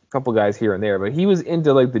 a couple guys here and there, but he was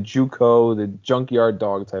into like the JUCO, the junkyard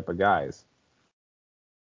dog type of guys.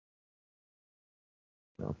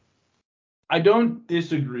 No. I don't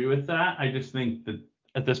disagree with that. I just think that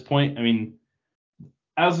at this point, I mean,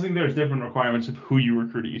 I also think there's different requirements of who you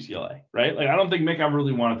recruit at UCLA, right? Like I don't think Mick ever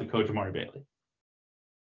really wanted to coach Amari Bailey.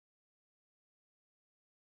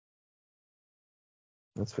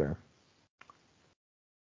 That's fair.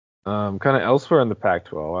 Kind of elsewhere in the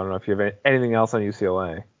Pac-12. I don't know if you have anything else on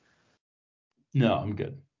UCLA. No, I'm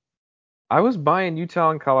good. I was buying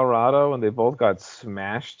Utah and Colorado, and they both got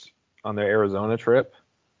smashed on their Arizona trip.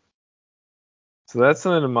 So that's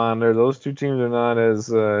something to monitor. Those two teams are not as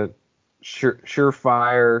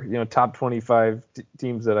surefire, top 25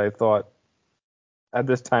 teams that I thought at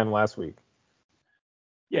this time last week.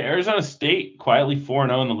 Yeah, Arizona State quietly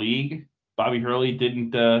 4-0 in the league. Bobby Hurley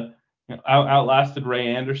didn't outlasted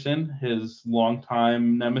Ray Anderson, his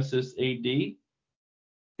longtime nemesis AD.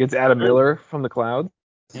 Gets Adam Miller from the Clouds.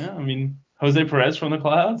 Yeah, I mean Jose Perez from the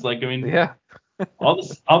Clouds. Like I mean, Yeah. all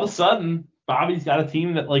of a sudden, Bobby's got a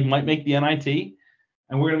team that like might make the NIT,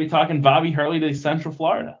 and we're gonna be talking Bobby Hurley to Central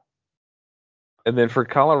Florida. And then for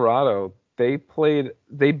Colorado, they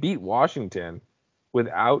beat Washington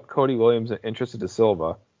without Cody Williams and Tristan Da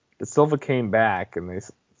Silva. Da Silva came back, and they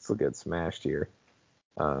still get smashed here.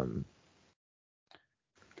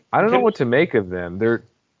 I don't know what to make of them. They're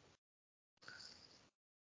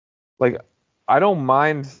like, I don't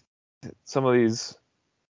mind some of these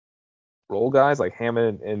role guys like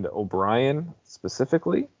Hammond and O'Brien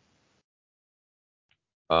specifically.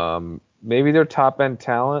 Maybe their top end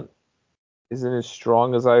talent isn't as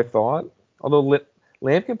strong as I thought. Although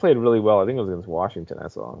Lampkin played really well. I think it was against Washington. I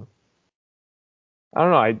saw. I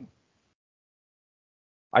don't know.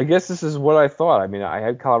 I guess this is what I thought. I mean, I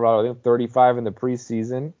had Colorado, I think 35 in the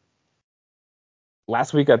preseason.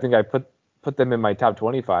 Last week, I think I put them in my top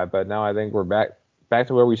 25, but now I think we're back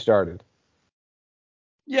to where we started.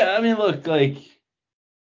 Yeah, I mean, look, like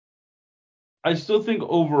I still think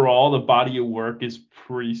overall the body of work is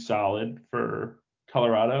pretty solid for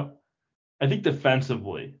Colorado. I think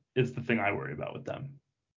defensively is the thing I worry about with them.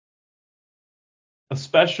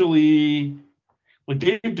 Especially like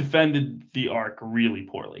they've defended the arc really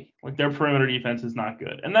poorly. Like their perimeter defense is not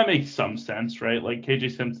good. And that makes some sense, right? Like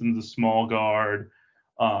KJ Simpson's a small guard.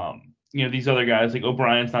 These other guys, like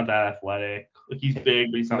O'Brien's not that athletic. Like he's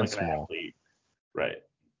big, but he's not Even like an small. athlete. Right.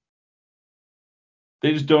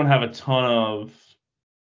 They just don't have a ton of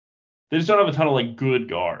like good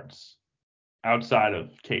guards outside of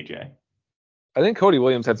KJ. I think Cody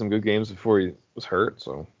Williams had some good games before he was hurt,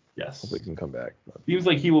 so Yes. hopefully he can come back. Seems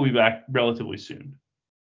like he will be back relatively soon.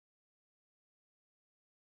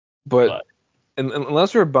 But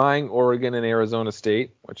unless we're buying Oregon and Arizona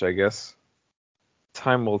State, which I guess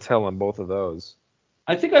time will tell on both of those.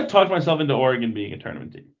 I think I've talked myself into Oregon being a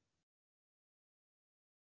tournament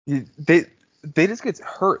team. They just get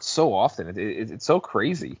hurt so often. It's so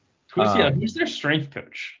crazy. Who's their strength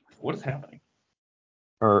coach? What is happening?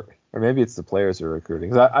 Or maybe it's the players who are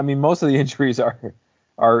recruiting. 'Cause I mean, most of the injuries are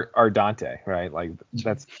our Dante, right? Like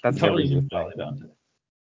that's Totally every year new thing. Dante.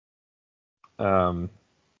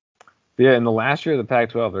 But yeah, in the last year of the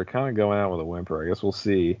Pac-12, they're kind of going out with a whimper. I guess we'll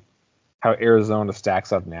see how Arizona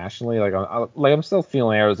stacks up nationally. Like I'm still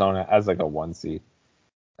feeling Arizona as like a 1 seed,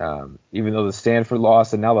 even though the Stanford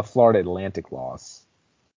loss and now the Florida Atlantic loss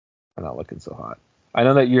are not looking so hot. I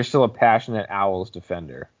know that you're still a passionate Owls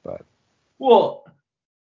defender, but Well,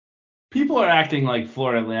 people are acting like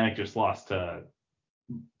Florida Atlantic just lost to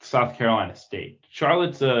South Carolina State.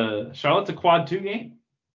 Charlotte's a quad 2 game.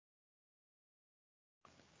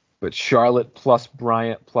 Charlotte plus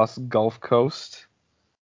Bryant plus Gulf Coast.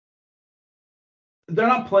 They're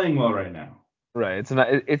not playing well right now. Right. It's not.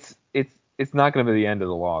 It's not going to be the end of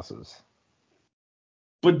the losses.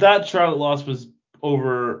 But that Charlotte loss was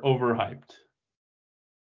overhyped.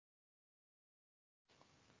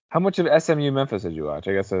 How much of SMU Memphis did you watch?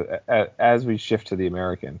 I guess as we shift to the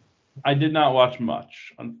American. I did not watch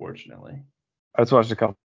much, unfortunately. I just watched a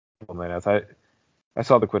couple minutes. I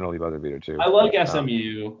saw the Quinterly buzzer beater too. I like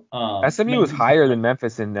SMU. SMU was higher than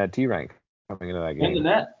Memphis in T rank coming into that game. In the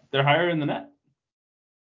net, they're higher in the net.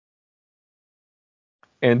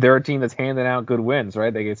 And they're a team that's handing out good wins,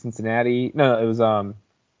 right? They get Cincinnati. No, it was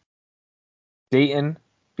Dayton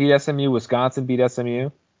beat SMU. Wisconsin beat SMU.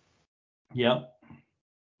 Yep.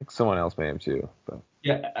 I think someone else may have too. But.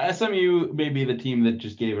 Yeah, SMU may be the team that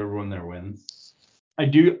just gave everyone their wins. I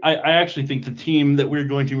actually think the team that we're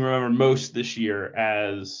going to remember most this year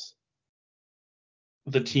as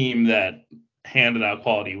the team that handed out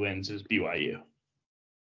quality wins is BYU.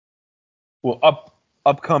 Well,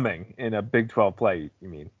 upcoming in a Big 12 play, you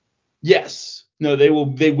mean? Yes. No, they will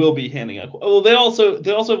be handing out. Well, they also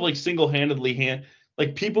have like single-handedly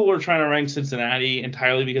like people were trying to rank Cincinnati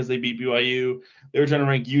entirely because they beat BYU. They were trying to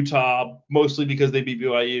rank Utah mostly because they beat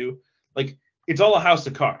BYU. Like it's all a house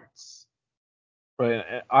of cards. Right.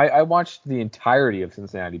 I watched the entirety of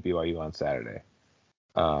Cincinnati BYU on Saturday.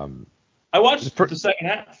 I watched the second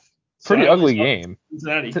half. So pretty ugly game.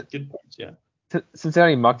 Cincinnati, good points, yeah.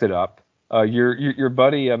 Cincinnati mucked it up. Your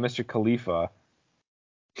buddy Mr. Khalifa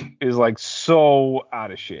is like so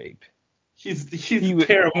out of shape. He's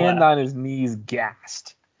terrible. Hand on his knees,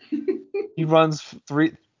 gassed. He runs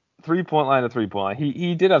 3-point line to 3-point line.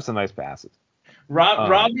 He did have some nice passes.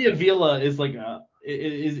 Robbie Avila is like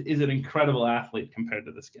is an incredible athlete compared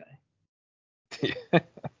to this guy.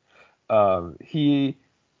 He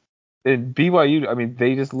in BYU, I mean,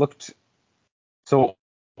 they just looked so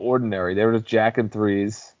ordinary. They were just jacking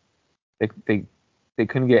threes. They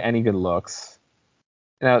couldn't get any good looks.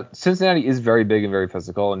 Now Cincinnati is very big and very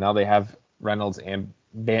physical, and now they have Reynolds and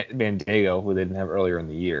Bandego, who they didn't have earlier in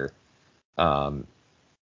the year.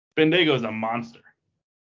 Bandego is a monster.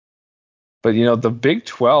 But the Big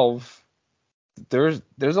 12, there's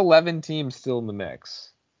 11 teams still in the mix.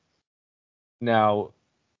 Now,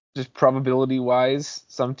 just probability wise,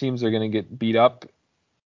 some teams are going to get beat up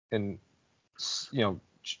and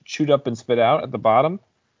chewed up and spit out at the bottom.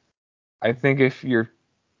 I think if you're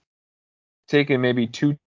taking maybe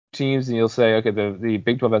 2 teams and you'll say, okay, the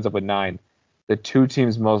Big 12 ends up with 9, the 2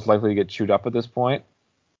 teams most likely to get chewed up at this point,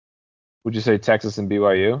 would you say Texas and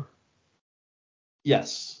BYU?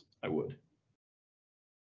 Yes, I would.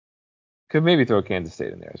 Could maybe throw Kansas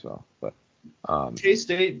State in there as well, but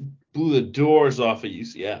K-State blew the doors off at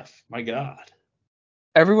UCF. My God.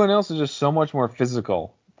 Everyone else is just so much more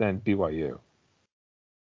physical than BYU.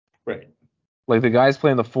 Right. Like the guys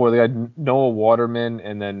playing the 4, they got Noah Waterman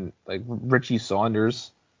and then like Richie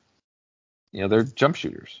Saunders. They're jump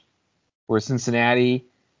shooters. Where Cincinnati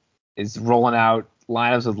is rolling out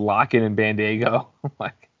lineups with Lockett and Bandego.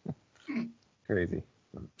 Like crazy.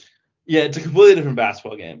 Yeah, it's a completely different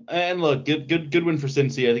basketball game. And look, good win for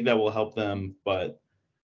Cincy. I think that will help them, but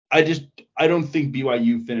I don't think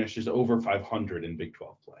BYU finishes over 500 in Big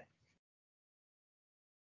 12 play.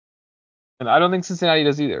 And I don't think Cincinnati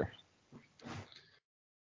does either.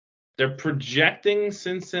 They're projecting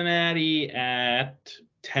Cincinnati at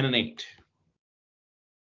 10-8.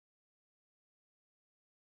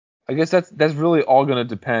 I guess that's really all going to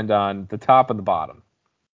depend on the top and the bottom.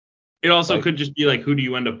 It also could just be like, who do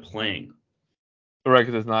you end up playing? Right,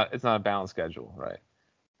 because it's not a balanced schedule, right?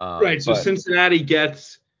 Right. So Cincinnati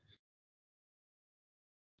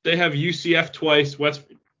they have UCF twice, West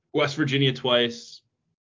Virginia twice.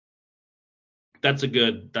 That's a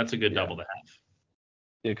good double to have.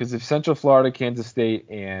 Yeah, because if Central Florida, Kansas State,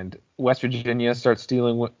 and West Virginia start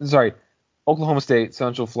stealing, Oklahoma State,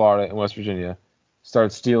 Central Florida, and West Virginia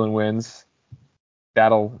start stealing wins,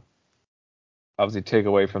 that'll obviously take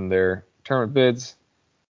away from their tournament bids.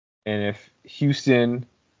 And if Houston,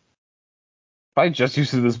 probably just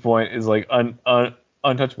Houston at this point, is like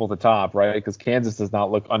untouchable at the top, right? Because Kansas does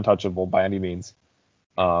not look untouchable by any means.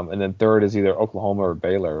 And then third is either Oklahoma or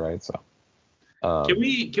Baylor, right? So Can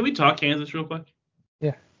we talk Kansas real quick?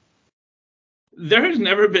 yeah. There has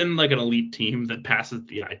never been like an elite team that passes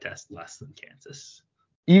the eye test less than Kansas.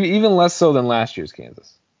 Even less so than last year's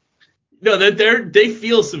Kansas. No, they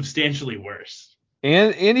feel substantially worse.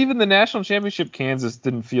 And even the national championship Kansas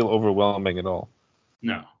didn't feel overwhelming at all.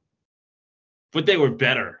 No, but they were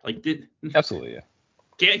better. Absolutely, yeah.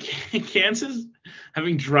 Kansas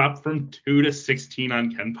having dropped from 2-16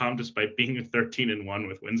 on KenPom despite being 13-1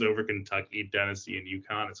 with wins over Kentucky, Tennessee, and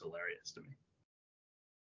UConn is hilarious to me.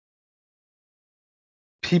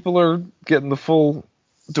 People are getting the full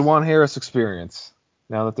DeJuan Harris experience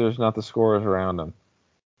now that there's not the scorers around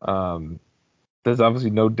him. There's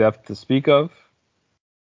obviously no depth to speak of.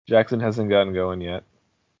 Jackson hasn't gotten going yet.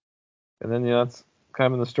 And then, that's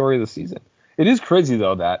kind of the story of the season. It is crazy,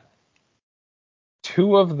 though, that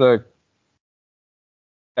two of the,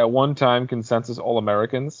 at one time, consensus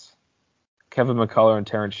All-Americans, Kevin McCullough and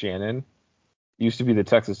Terrence Shannon, used to be the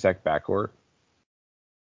Texas Tech backcourt.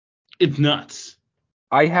 It's nuts.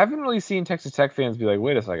 I haven't really seen Texas Tech fans be like,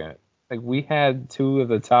 wait a second. Like, we had two of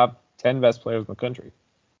the top 10 best players in the country.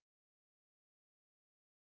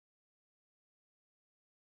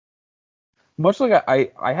 Much like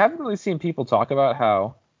I haven't really seen people talk about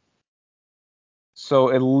how,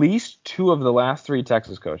 so at least two of the last three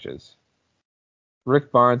Texas coaches,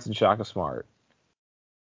 Rick Barnes and Shaka Smart,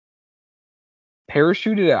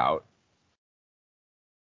 parachuted out,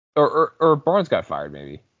 or Barnes got fired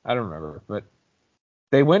maybe. I don't remember, but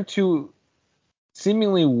they went to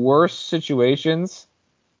seemingly worse situations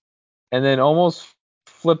and then almost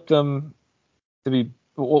flipped them to be,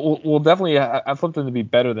 well definitely I flipped them to be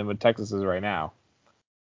better than what Texas is right now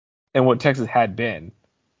and what Texas had been.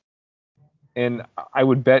 And I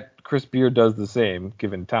would bet Chris Beard does the same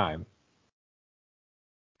given time.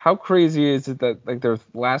 How crazy is it that like their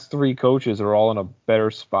last three coaches are all in a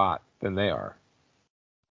better spot than they are?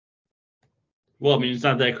 Well, I mean, it's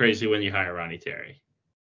not that crazy when you hire Ronnie Terry.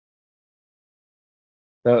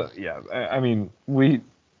 Yeah, I mean, at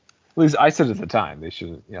least I said at the time they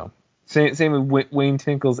should, same with Wayne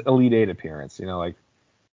Tinkle's Elite Eight appearance, like,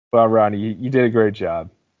 well, Ronnie, you did a great job.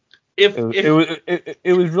 It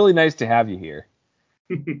was really nice to have you here.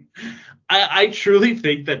 I truly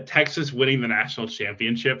think that Texas winning the national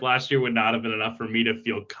championship last year would not have been enough for me to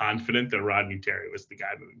feel confident that Rodney Terry was the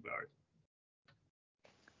guy moving forward.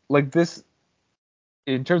 Like this,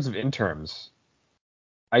 in terms of interns,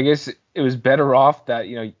 I guess it was better off that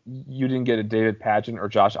you didn't get a David Pageant or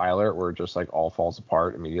Josh Eilert where it just like all falls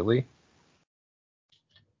apart immediately.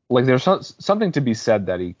 Like there's something to be said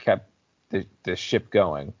that he kept the ship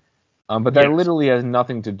going, but that literally has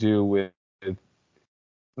nothing to do with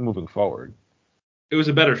moving forward. It was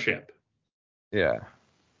a better ship. Yeah.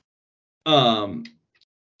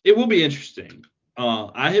 It will be interesting.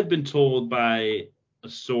 I have been told by a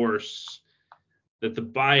source that the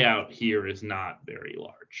buyout here is not very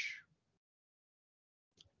large.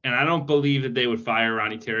 And I don't believe that they would fire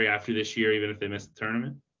Ronnie Terry after this year, even if they miss the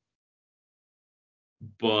tournament.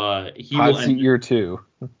 But he hot will seat year 2.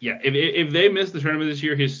 Yeah, if they miss the tournament this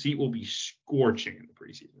year, his seat will be scorching in the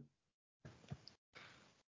preseason.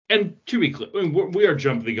 And to be clear, I mean, we are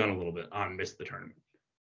jumping the gun a little bit on miss the tournament.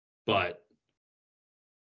 But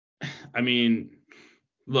I mean,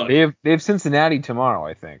 look, they have Cincinnati tomorrow,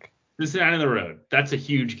 I think. Cincinnati on the road. That's a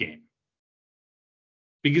huge game.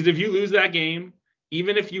 Because if you lose that game,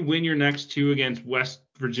 even if you win your next two against West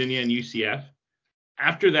Virginia and UCF,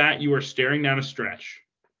 after that you are staring down a stretch.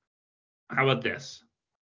 How about this?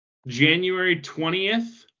 January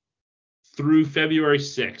 20th through February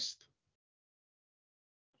 6th.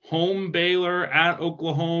 Home Baylor, at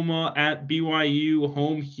Oklahoma, at BYU,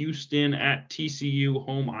 home Houston, at TCU,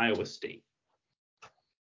 home Iowa State.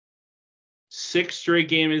 6 straight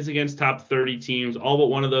games against top 30 teams. All but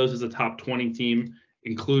one of those is a top 20 team,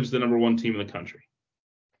 includes the number 1 team in the country.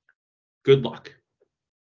 Good luck.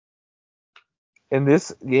 In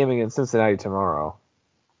this game against Cincinnati tomorrow,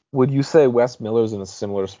 would you say Wes Miller's in a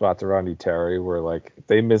similar spot to Ronnie Terry, where like if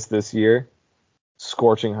they miss this year,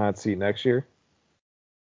 scorching hot seat next year?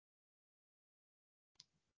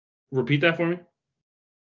 Repeat that for me.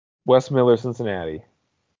 Wes Miller, Cincinnati.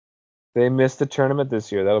 They missed the tournament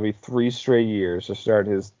this year. That'll be 3 straight years to start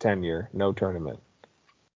his tenure. No tournament.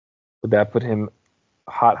 Would that put him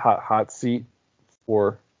hot seat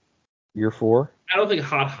for year 4? I don't think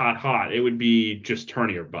hot. It would be just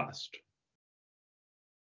tourney or bust.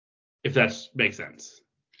 If that makes sense.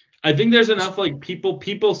 I think there's enough like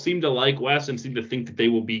people seem to like Wes and seem to think that they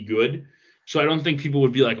will be good. So I don't think people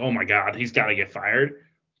would be like, oh my God, he's got to get fired.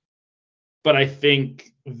 But I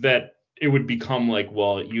think that it would become like,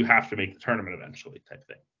 well, you have to make the tournament eventually type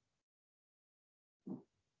thing.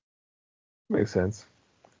 Makes sense.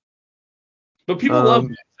 But people love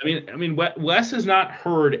Wes. I mean, Wes has not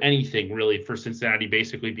heard anything really for Cincinnati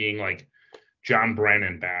basically being like John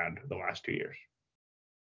Brennan bad the last 2 years.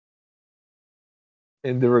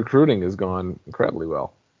 And the recruiting has gone incredibly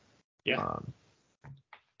well. Yeah.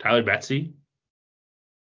 Tyler Betsy.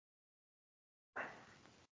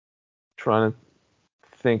 Trying to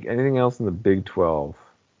think anything else in the Big 12.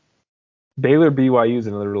 Baylor BYU is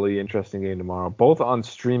another really interesting game tomorrow, both on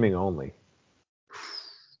streaming only.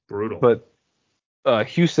 Brutal. But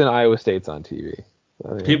Houston Iowa State's on TV.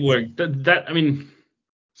 People are that. I mean,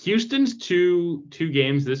 Houston's two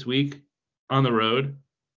games this week on the road.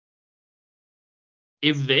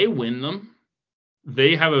 If they win them,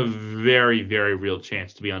 they have a very, very real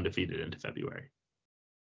chance to be undefeated into February.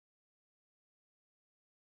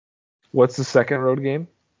 What's the second road game?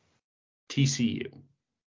 TCU.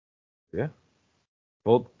 Yeah.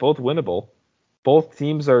 Both winnable. Both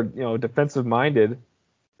teams are, defensive minded,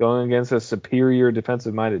 going against a superior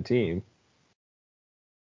defensive minded team.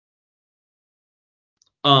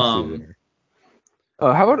 How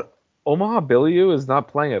about Omaha Billieu is not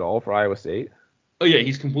playing at all for Iowa State? Oh yeah,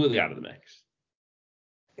 he's completely out of the mix.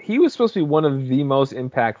 He was supposed to be one of the most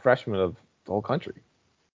impact freshmen of the whole country.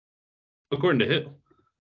 According to who?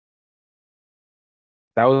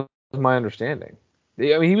 That was my understanding.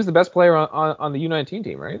 I mean, he was the best player on the U19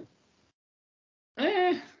 team, right?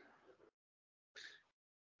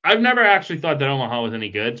 I've never actually thought that Omaha was any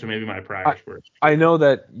good, so maybe my priors were. I know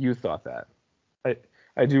that you thought that.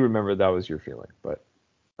 I do remember that was your feeling, but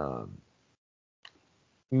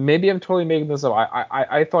maybe I'm totally making this up.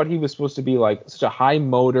 I thought he was supposed to be like such a high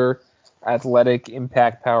motor, athletic,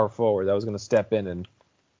 impact power forward that was going to step in and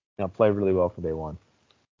play really well for day one.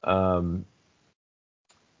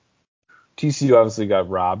 TCU obviously got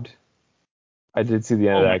robbed. I did see the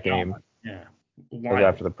end of that game. Yeah. Right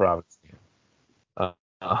after the Providence game.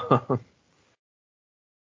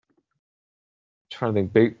 Trying to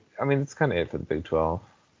think it's kind of it for the Big 12.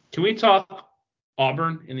 Can we talk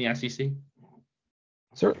Auburn in the SEC?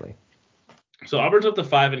 Certainly. So Auburn's up to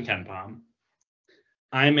 5 in KenPom.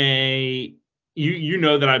 You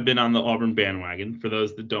know that I've been on the Auburn bandwagon. For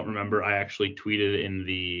those that don't remember, I actually tweeted in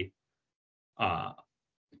the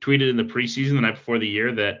preseason the night before the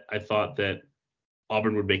year that I thought that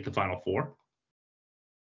Auburn would make the Final Four.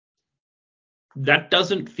 That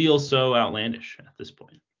doesn't feel so outlandish at this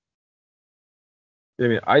point. I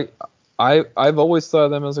mean, I've always thought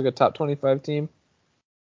of them as like a top 25 team.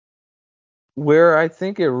 Where I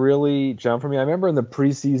think it really jumped for me, I remember in the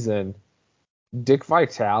preseason, Dick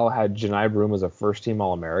Vitale had Janai Broome as a first-team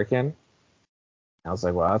All-American. I was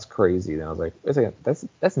like, wow, that's crazy. And I was like, wait a second,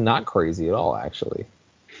 that's not crazy at all, actually.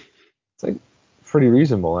 It's like pretty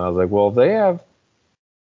reasonable. And I was like, well, if they have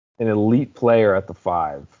an elite player at the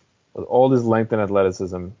 5 with all this length and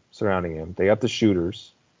athleticism surrounding him, they got the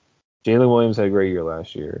shooters. Jalen Williams had a great year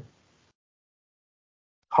last year.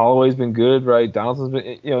 Holloway's been good, right? Donaldson's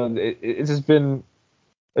been, it's just been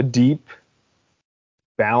a deep,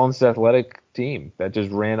 balanced, athletic team that just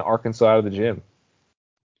ran Arkansas out of the gym.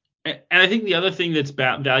 And I think the other thing that's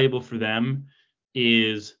valuable for them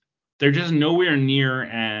is they're just nowhere near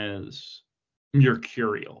as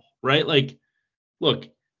mercurial, right? Like, look,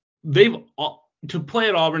 to play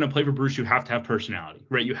at Auburn and play for Bruce, you have to have personality,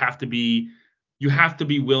 right? You have to be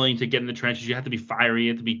willing to get in the trenches. You have to be fiery.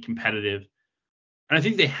 You have to be competitive. And I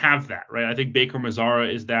think they have that, right? I think Baker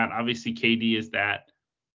Mazzara is that. Obviously, KD is that.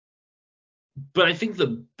 But I think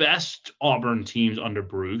the best Auburn teams under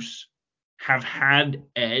Bruce have had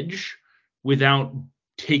edge without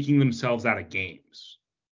taking themselves out of games.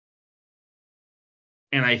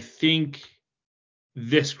 And I think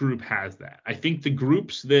this group has that. I think the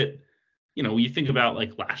groups that, you think about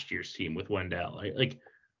like last year's team with Wendell, right? Like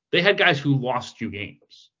they had guys who lost you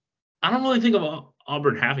games. I don't really think of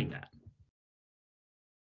Auburn having that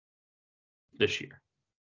this year.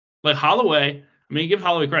 Like Holloway, give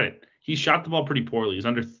Holloway credit. He shot the ball pretty poorly. He's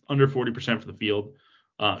under 40% for the field,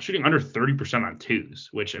 shooting under 30% on twos,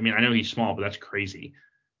 which, I know he's small, but that's crazy.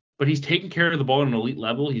 But he's taking care of the ball at an elite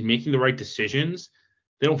level. He's making the right decisions.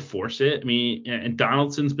 They don't force it. And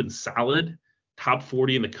Donaldson's been solid, top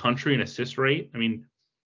 40 in the country in assist rate.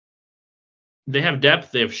 They have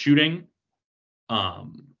depth. They have shooting.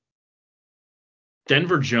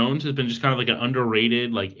 Denver Jones has been just kind of like an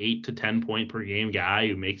underrated, like 8 to 10 point per game guy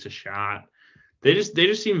who makes a shot. They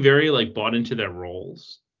just seem very like bought into their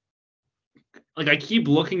roles. Like I keep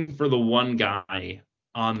looking for the one guy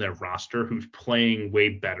on their roster who's playing way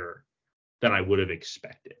better than I would have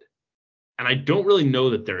expected. And I don't really know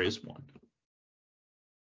that there is one.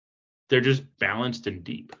 They're just balanced and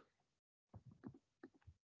deep.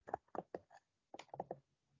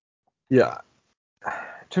 Yeah. In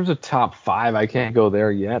terms of top 5, I can't go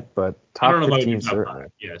there yet, but I don't top know if I would 15 do top certainly.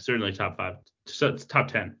 5. Yeah, certainly top 5. So it's top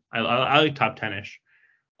 10. I like top 10ish.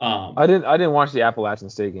 I didn't watch the Appalachian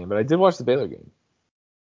State game, but I did watch the Baylor game.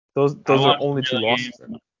 Those are only 2 losses.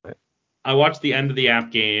 Right? I watched the end of the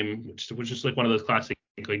App game, which was just like one of those classic,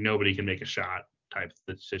 like nobody can make a shot type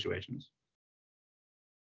situations.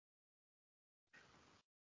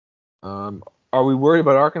 Are we worried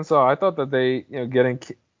about Arkansas? I thought that they, getting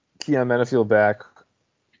Keon Mennefield back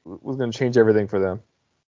was going to change everything for them,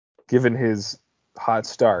 given his hot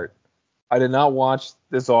start. I did not watch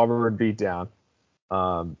this Auburn beatdown,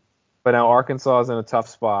 but now Arkansas is in a tough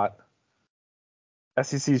spot.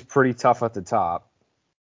 SEC is pretty tough at the top.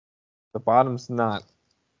 The bottom's not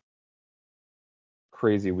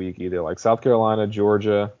crazy weak either. Like South Carolina,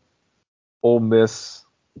 Georgia, Ole Miss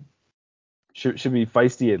should be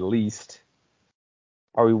feisty at least.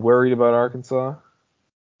 Are we worried about Arkansas?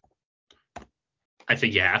 I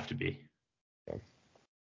think you have to be. Okay.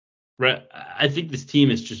 Right. I think this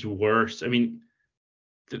team is just worse. I mean,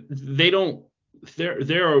 they're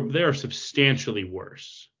substantially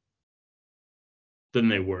worse than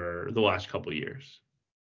they were the last couple of years.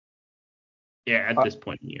 Yeah, at this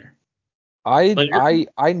point in the year.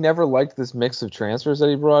 I never liked this mix of transfers that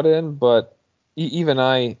he brought in, but even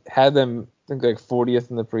I had them, I think, like 40th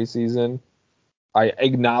in the preseason. I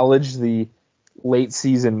acknowledged the late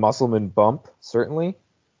season Musselman bump, certainly.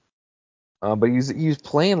 But he was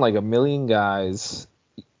playing like a million guys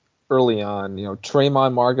early on.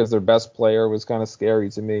 Tremont Mark as their best player was kind of scary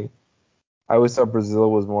to me. I always thought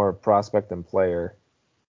Brazil was more a prospect than player.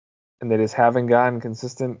 And they just haven't gotten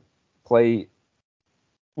consistent play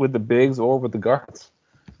with the bigs or with the guards.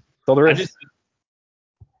 So there is.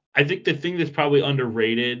 I think the thing that's probably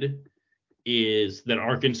underrated is that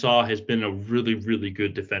Arkansas has been a really, really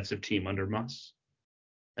good defensive team under Muss.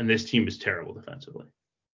 And this team is terrible defensively.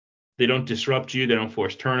 They don't disrupt you. They don't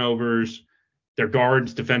force turnovers. Their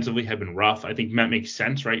guards defensively have been rough. I think that makes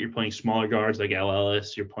sense, right? You're playing smaller guards like L.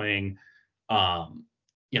 Ellis. You're playing,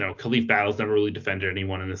 Khalif Battle's never really defended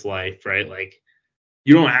anyone in his life, right? Like,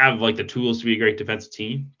 you don't have like the tools to be a great defensive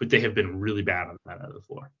team, but they have been really bad on that end of the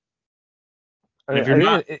floor. I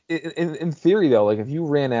think in theory though, like if you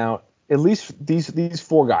ran out at least these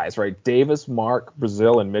 4 guys, right? Davis, Mark,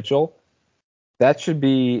 Brazil, and Mitchell, that should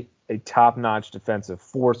be a top-notch defensive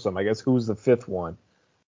foursome. I guess who's the 5th one?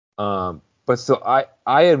 But still, I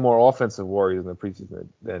had more offensive worries in the preseason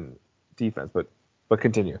than defense. But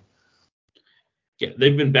continue. Yeah,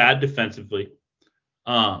 they've been bad defensively.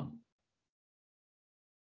 I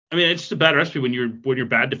mean, it's just a bad recipe when you're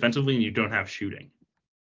bad defensively and you don't have shooting.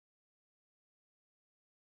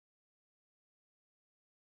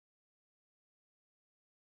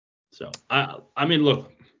 So I mean,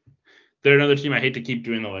 look, they're another team I hate to keep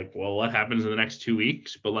doing the like, well, what happens in the next 2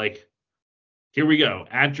 weeks? But like, here we go: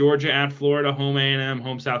 at Georgia, at Florida, home A&M,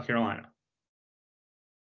 home South Carolina.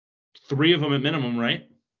 3 of them at minimum, right?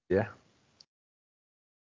 Yeah.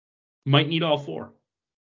 Might need all 4.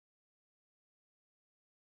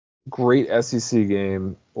 Great SEC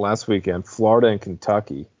game last weekend, Florida and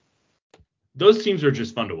Kentucky. Those teams are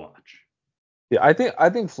just fun to watch. Yeah, I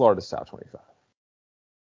think Florida's top 25.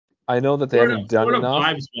 I know that they haven't done Florida enough.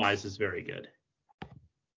 Vibes-wise is very good.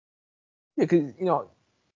 Yeah, because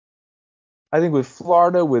I think with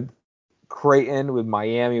Florida, with Creighton, with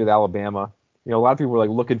Miami, with Alabama, a lot of people were like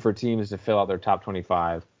looking for teams to fill out their top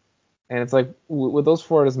 25, and it's like with those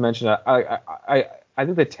 4 as mentioned, I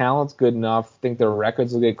think the talent's good enough. I think their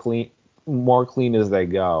records will get more clean as they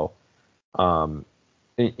go.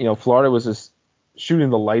 Florida was just shooting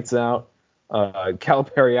the lights out.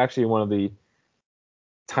 Calipari actually one of the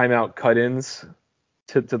timeout cut-ins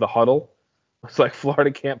to the huddle. It's like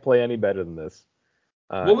Florida can't play any better than this.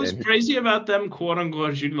 What was crazy about them, quote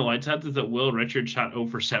unquote, shooting the lights out is that Will Richard shot 0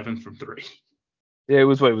 for 7 from 3. Yeah, it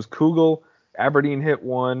was Kugel, Aberdeen hit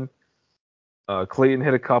 1, Clayton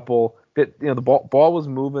hit a couple. The ball was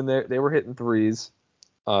moving there. They were hitting threes.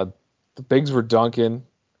 The bigs were dunking.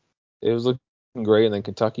 It was looking great, and then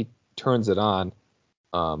Kentucky turns it on.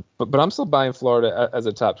 But I'm still buying Florida as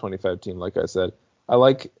a top 25 team. Like I said, I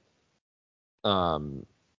like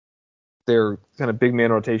their kind of big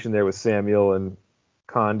man rotation there with Samuel and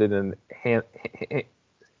Condon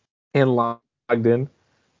and Logden.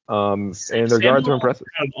 And their guards are impressive.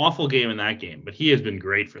 Had an awful game in that game, but he has been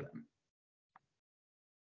great for them.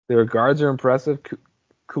 Their guards are impressive.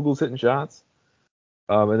 Kugel's hitting shots.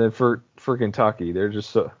 And then for Kentucky, they're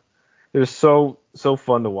so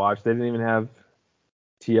fun to watch. They didn't even have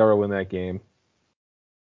Tiara win that game.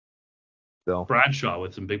 So Bradshaw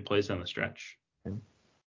with some big plays on the stretch.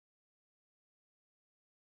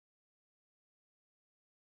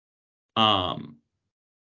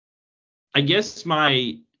 I guess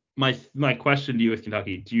my question to you with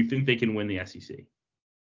Kentucky: do you think they can win the SEC?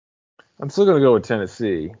 I'm still gonna go with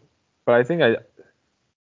Tennessee, but I think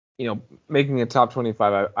making a top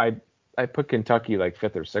 25, I put Kentucky like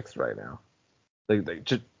 5th or 6th right now, like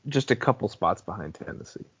just a couple spots behind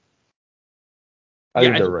Tennessee. I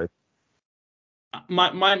think they're right.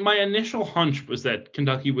 My initial hunch was that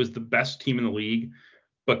Kentucky was the best team in the league,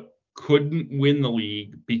 but couldn't win the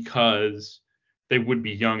league because they would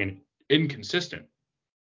be young and inconsistent.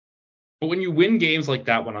 But when you win games like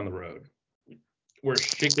that one on the road, where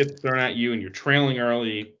shit gets thrown at you and you're trailing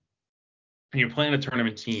early and you're playing a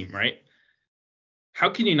tournament team, right? How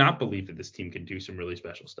can you not believe that this team can do some really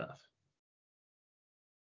special stuff?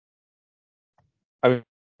 I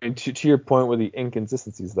mean, to your point with the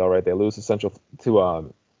inconsistencies, though, right? They lose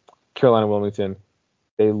to Carolina Wilmington.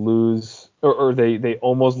 They lose, or they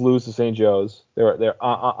almost lose to St. Joe's. They're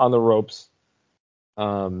on the ropes.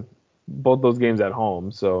 Both those games at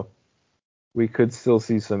home, so we could still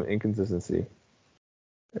see some inconsistency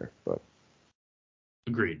there. But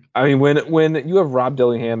agreed. I mean, when you have Rob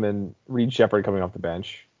Dillingham and Reed Shepherd coming off the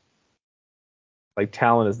bench, like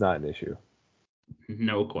talent is not an issue.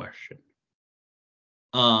 No question.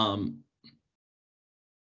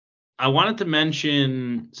 I wanted to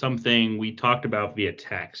mention something we talked about via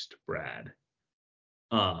text, Brad.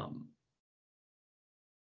 I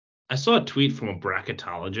saw a tweet from a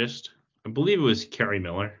bracketologist. I believe it was Kerry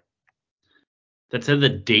Miller that said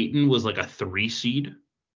that Dayton was like a 3 seed.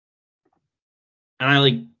 And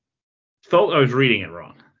I felt I was reading it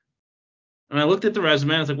wrong. And I looked at the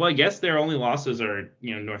resume and I was like, well, I guess their only losses are,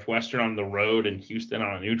 Northwestern on the road and Houston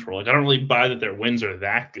on a neutral. I don't really buy that their wins are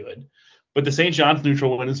that good. But the St. John's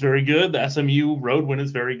neutral win is very good. The SMU road win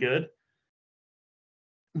is very good.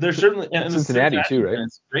 They're certainly and Cincinnati too, right?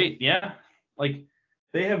 It's great, yeah.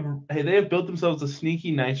 They have built themselves a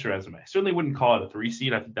sneaky nice resume. Certainly wouldn't call it a 3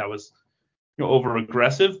 seed. I think that was over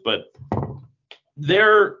aggressive, but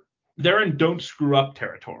they're in don't screw up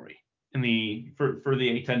territory in for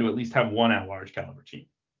the A10 to at least have one at-large caliber team.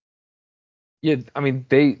 Yeah, I mean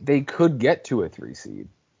they could get to a 3 seed.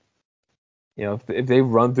 If they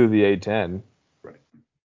run through the A10, right.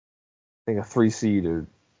 I think a 3 seed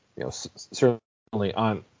is certainly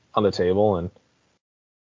on the table. And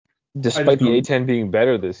despite the A10 being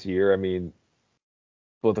better this year, I mean,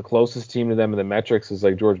 well, the closest team to them in the metrics is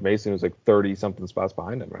like George Mason, who's like 30 something spots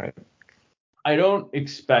behind them, right? I don't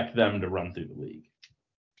expect them to run through the league,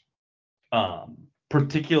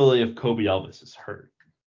 particularly if Kobe Elvis is hurt.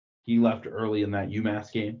 He left early in that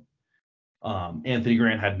UMass game. Anthony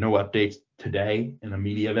Grant had no updates today in the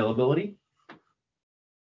media availability.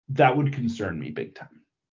 That would concern me big time.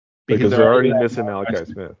 Because they're already missing Malachi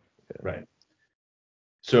Smith. Yeah. Right.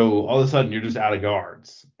 So all of a sudden you're just out of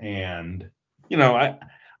guards. And, I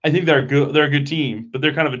think they're a good team, but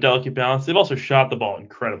they're kind of a delicate balance. They've also shot the ball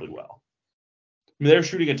incredibly well. I mean, they're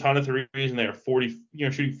shooting a ton of threes and they are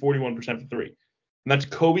shooting 41% from three. And that's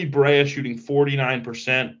Kobe Bryant shooting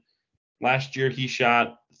 49%. Last year he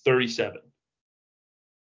shot 37.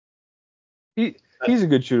 He's a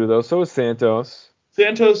good shooter though. So is Santos.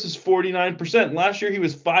 Santos is 49%. Last year he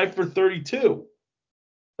was 5 for 32.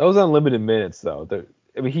 That was on limited minutes though.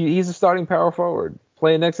 I mean, he's a starting power forward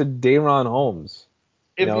playing next to Day'Ron Holmes.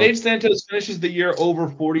 If Nate Santos finishes the year over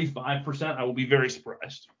 45%, I will be very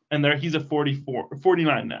surprised. And he's a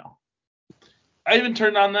 49 now. I even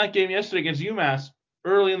turned on that game yesterday against UMass.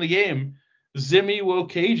 Early in the game, Zimi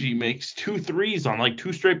Wokeji makes 2 threes on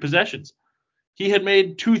 2 straight possessions. He had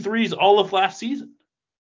made 2 threes all of last season.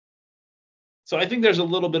 So I think there's a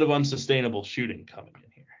little bit of unsustainable shooting coming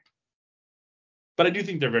in here. But I do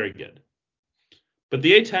think they're very good. But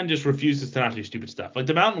the A10 just refuses to not do stupid stuff. Like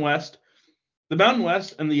the Mountain West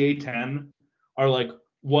and the A10 are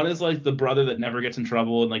one is the brother that never gets in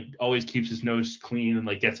trouble and always keeps his nose clean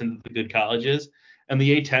and gets into the good colleges. And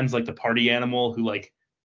the A10's the party animal who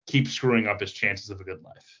keeps screwing up his chances of a good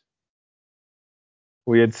life.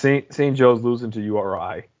 We had St. Joe's losing to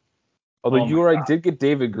URI. Although URI did get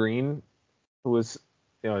David Green, who was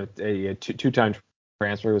a 2-time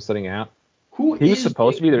transfer, was sitting out. He was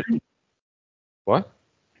supposed to be there. What?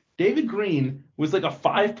 David Green was a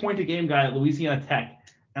 5-point-a-game guy at Louisiana Tech,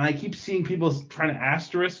 and I keep seeing people trying to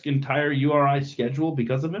asterisk entire URI schedule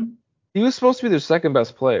because of him. He was supposed to be their second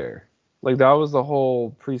best player. That was the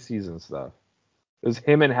whole preseason stuff. It was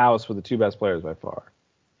him and House were the 2 best players by far.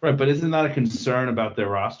 Right, but isn't that a concern about their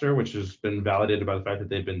roster, which has been validated by the fact that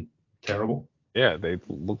they've been terrible? Yeah, they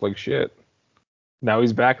look like shit. Now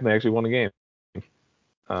he's back and they actually won a game.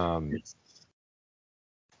 But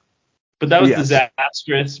that was Yes.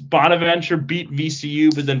 disastrous. Bonaventure beat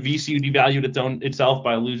VCU, but then VCU devalued itself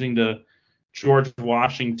by losing to George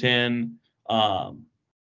Washington.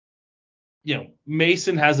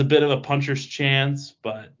 Mason has a bit of a puncher's chance,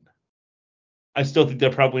 but I still think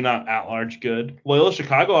they're probably not at large good. Loyola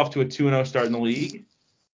Chicago off to a 2-0 start in the league.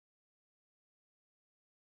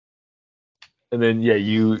 And then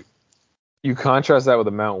you contrast that with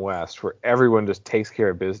the Mountain West, where everyone just takes care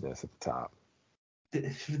of business at the top.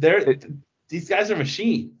 These guys are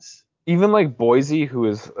machines. Even like Boise, who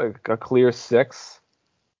is a clear 6,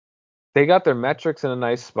 they got their metrics in a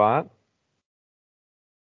nice spot.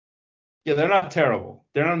 Yeah, they're not terrible.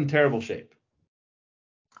 They're not in terrible shape.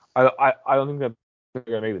 I don't think that they're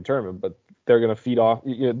gonna make the tournament, but they're gonna feed off.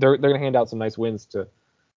 They're gonna hand out some nice wins to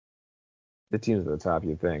the teams at the top.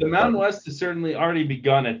 You think the Mountain West has certainly already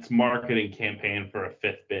begun its marketing campaign for a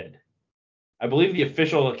 5th bid. I believe the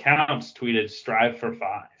official accounts tweeted "Strive for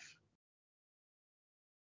 5."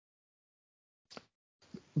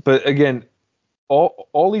 But again,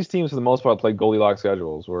 all these teams for the most part play Goldilocks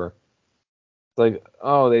schedules, where it's like,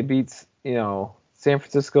 oh, they beat San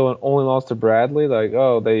Francisco and only lost to Bradley. Like,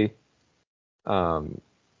 oh, they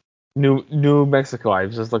New Mexico. I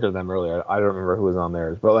was just looking at them earlier. I don't remember who was on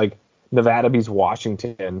theirs, but like Nevada beats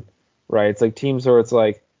Washington, right? It's like teams where it's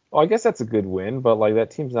like, oh, I guess that's a good win, but like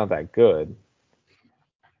that team's not that good.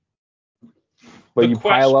 But you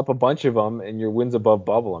pile up a bunch of them, and your wins above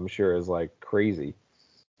bubble, I'm sure, is like crazy.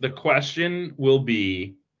 The question will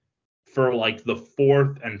be for like the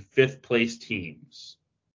 4th and 5th place teams.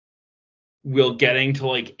 Will getting to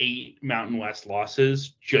like 8 Mountain West losses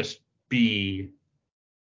just be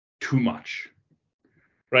too much?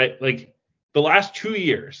 Right? Like the last 2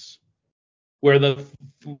 years where the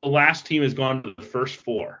last team has gone to the first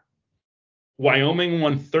 4. Wyoming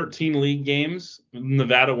won 13 league games,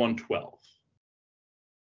 Nevada won 12.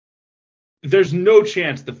 There's no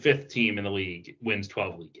chance the 5th team in the league wins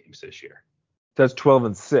 12 league games this year. That's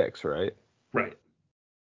 12-6, right? Right.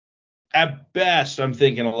 At best, I'm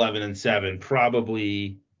thinking 11-7,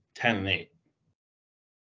 probably 10-8.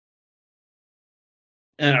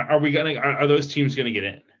 And are those teams gonna get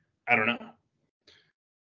in? I don't know.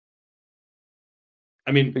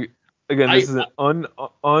 I mean, again, this is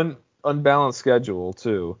an unbalanced schedule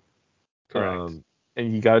too. Correct.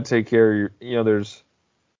 And you got to take care of your. There's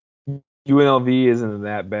UNLV isn't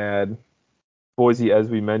that bad. Boise, as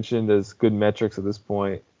we mentioned, has good metrics at this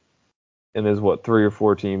point, and there's 3 or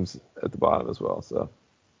 4 teams at the bottom as well. So.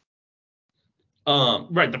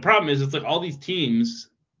 Right. The problem is it's like all these teams,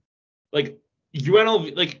 like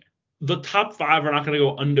UNLV, like the top 5 are not going to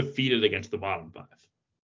go undefeated against the bottom 5.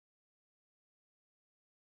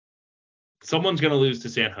 Someone's going to lose to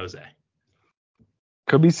San Jose.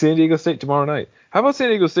 Could be San Diego State tomorrow night. How about San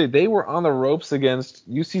Diego State? They were on the ropes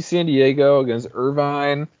against UC San Diego, against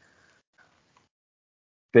Irvine.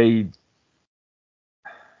 Who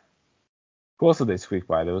else did they squeak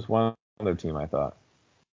by? There was one other team, I thought.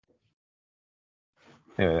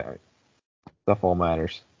 Anyway, stuff all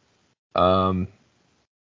matters. Trying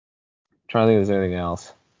to think if there's anything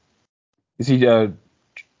else. You see,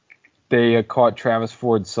 they caught Travis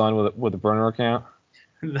Ford's son with a burner account.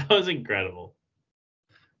 That was incredible.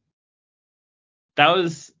 That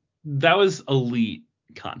was elite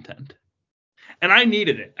content. And I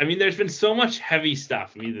needed it. I mean, there's been so much heavy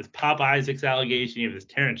stuff. I mean, this Pop Isaacs allegation, you have this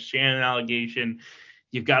Terrence Shannon allegation,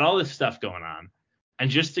 you've got all this stuff going on. And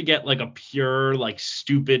just to get like a pure, like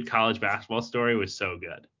stupid college basketball story was so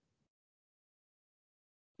good.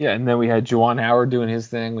 Yeah, and then we had Juwan Howard doing his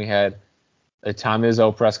thing. We had a Tom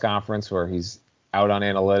Izzo press conference where he's out on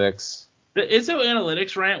analytics. The Izzo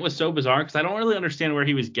analytics rant was so bizarre because I don't really understand where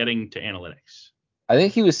he was getting to analytics. I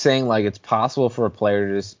think he was saying like it's possible for a player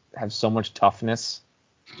to just have so much toughness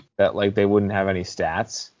that like they wouldn't have any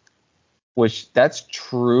stats. Which that's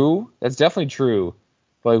true. That's definitely true.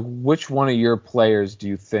 But like, which one of your players do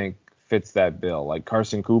you think fits that bill? Like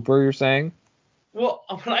Carson Cooper, you're saying? Well,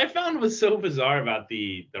 what I found was so bizarre about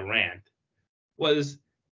the rant was,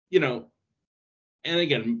 and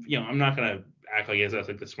again, I'm not gonna act like he's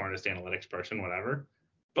like the smartest analytics person, whatever.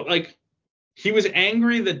 But like, he was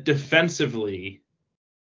angry that defensively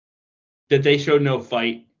that they showed no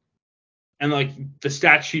fight, and like the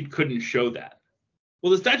stat sheet couldn't show that.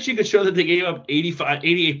 Well, the stat sheet could show that they gave up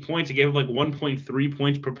 88 points. They gave up like 1.3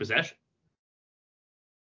 points per possession.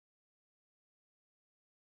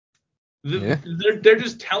 Yeah. They're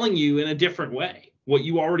just telling you in a different way what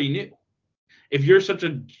you already knew. if you're such a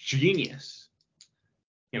genius,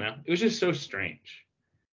 it was just so strange.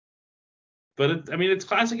 But it's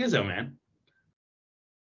classic Izzo, man.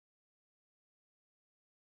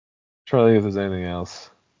 Trying to think if there's anything else.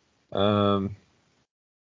 I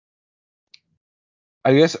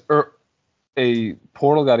guess a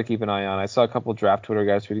portal got to keep an eye on. I saw a couple of draft Twitter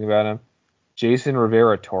guys tweeting about him. Jason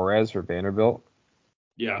Rivera Torres for Vanderbilt.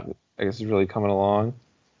 Yeah. I guess he's really coming along.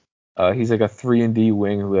 He's like a 3-and-D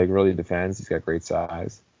wing who like really defends. He's got great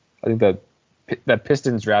size. I think that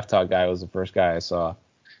Pistons draft talk guy was the first guy I saw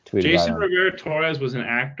tweet about him. Jason Rivera Torres was an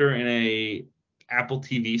actor in a Apple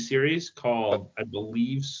TV series called, I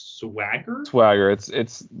believe, Swagger. Swagger.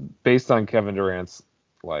 It's based on Kevin Durant's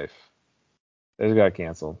life. It got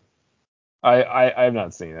canceled. I have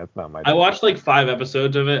not seen it. That's not my. I watched like 5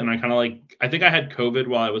 episodes of it, and I kind of I think I had COVID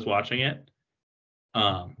while I was watching it.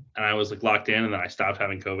 And I was like locked in, and then I stopped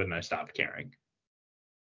having COVID and I stopped caring.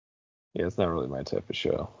 Yeah, it's not really my type of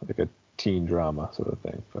show, like a teen drama sort of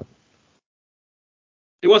thing. But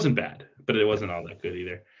it wasn't bad, but it wasn't all that good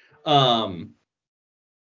either.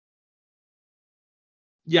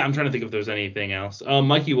 Yeah, I'm trying to think if there's anything else.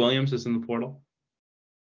 Mikey Williams is in the portal.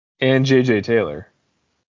 And JJ Taylor,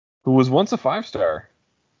 who was once a 5-star.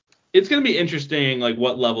 It's going to be interesting, like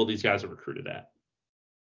what level these guys are recruited at.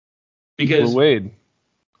 Because Wade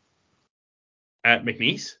at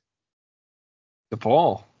McNeese,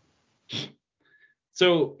 DePaul.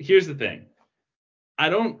 So here's the thing. I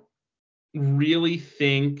don't really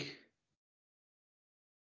think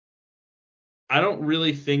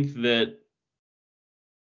that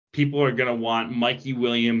people are going to want Mikey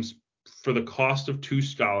Williams for the cost of 2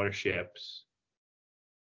 scholarships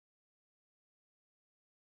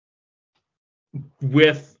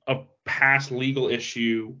with a past legal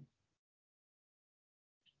issue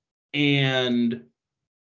and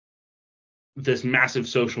this massive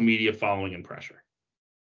social media following and pressure.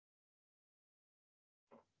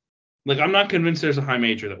 Like, I'm not convinced there's a high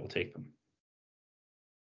major that will take them.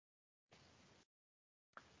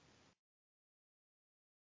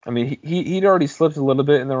 I mean, he'd already slipped a little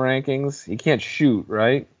bit in the rankings. He can't shoot,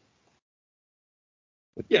 right?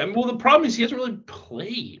 Yeah, well, the problem is he hasn't really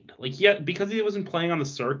played. Like, because he wasn't playing on the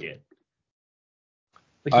circuit.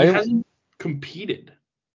 Like, he hasn't competed.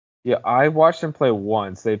 Yeah, I watched him play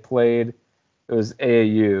once. They played, it was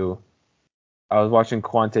AAU. I was watching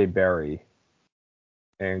Quante Berry.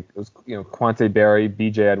 And it was, Quante Berry,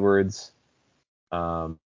 BJ Edwards,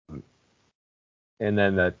 and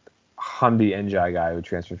then the Hamdi Njai guy who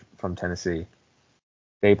transferred from Tennessee.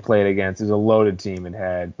 They played against, it was a loaded team. It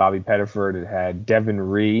had Bobby Pettiford, it had Devin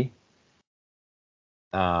Ree.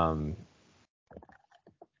 It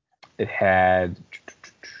had,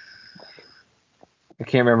 I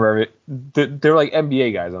can't remember it. They're like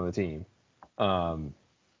NBA guys on the team.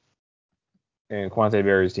 And Quante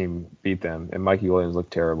Berry's team beat them, and Mikey Williams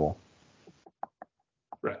looked terrible.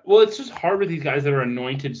 Right. Well, it's just hard with these guys that are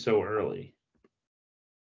anointed so early.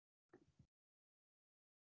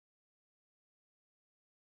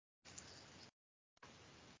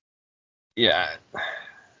 Yeah.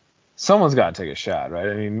 Someone's got to take a shot, right?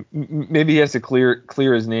 I mean, maybe he has to clear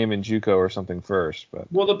his name in JUCO or something first. But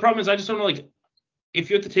well, the problem is I just don't know, like, if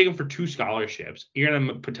you have to take him for 2 scholarships, you're going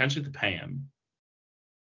to potentially have to pay him.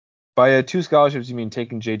 By 2 scholarships, you mean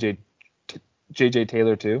taking JJ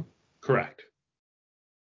Taylor too? Correct.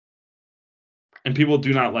 And people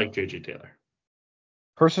do not like JJ Taylor.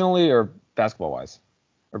 Personally or basketball-wise?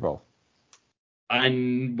 Or both? I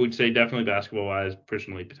would say definitely basketball-wise,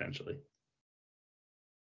 personally, potentially.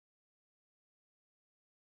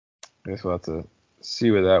 I guess we'll have to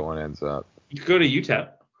see where that one ends up. You could go to UTEP,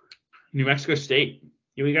 New Mexico State.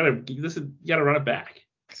 You gotta run it back.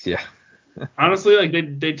 Yeah. Honestly, like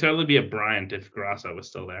they'd totally be a Bryant if Grasso was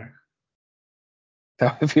still there.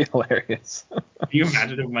 That would be hilarious. Can you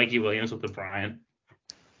imagine if Mikey Williams with the Bryant?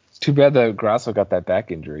 It's too bad that Grasso got that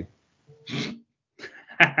back injury.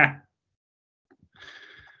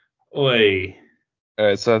 Oi. All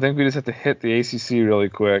right, so I think we just have to hit the ACC really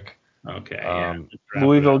quick. Okay.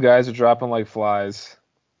 Louisville guys are dropping like flies.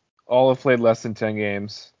 All have played less than 10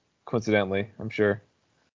 games, coincidentally, I'm sure.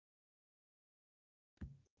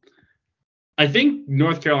 I think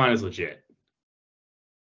North Carolina is legit.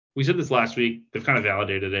 We said this last week. They've kind of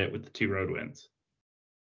validated it with the 2 road wins.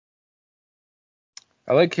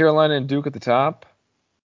 I like Carolina and Duke at the top.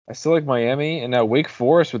 I still like Miami, and now Wake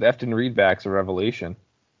Forest with Efton Reed back's a revelation.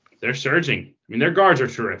 They're surging. I mean, their guards are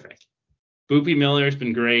terrific. Boopy Miller's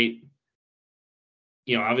been great.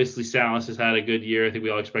 Obviously Salas has had a good year. I think we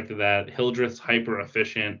all expected that. Hildreth's hyper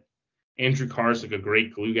efficient. Andrew Carr's like a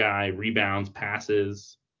great glue guy, rebounds,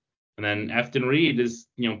 passes. And then Efton Reed is,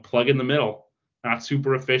 plug in the middle. not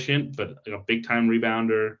super efficient, but like a big time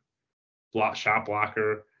rebounder, shot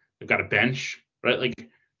blocker. They've got a bench, right? Like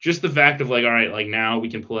just the fact of like, all right, like now we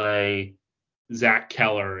can play Zach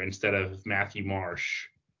Keller instead of Matthew Marsh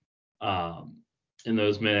in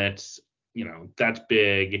those minutes. That's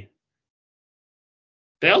big.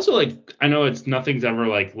 They also I know nothing's ever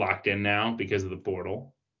like locked in now because of the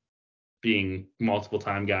portal being multiple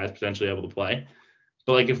time guys potentially able to play.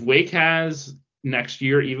 But like if Wake has next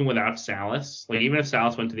year, even without Salas, like even if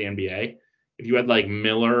Salas went to the NBA, if you had like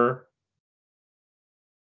Miller,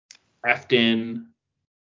 Efton,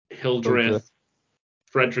 Hildreth,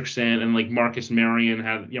 Fredrickson, and like Marcus Marion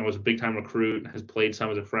was a big time recruit, has played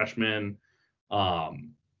some as a freshman.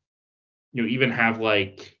 Even have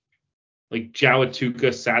like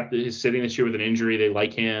Jawatuka is sitting this year with an injury. They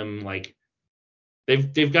like him. Like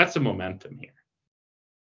they've got some momentum here.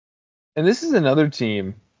 And this is another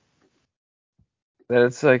team that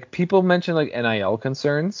it's like people mention like NIL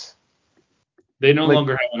concerns. They no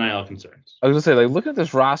longer have NIL concerns. I was gonna say, like, look at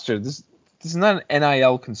this roster. This is not an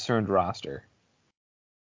NIL concerned roster.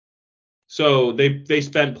 So they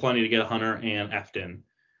spent plenty to get Hunter and Efton.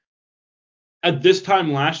 At this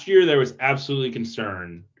time last year, there was absolutely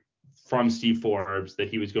concern from Steve Forbes that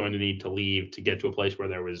he was going to need to leave to get to a place where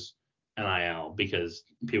there was NIL because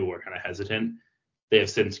people were kind of hesitant. They have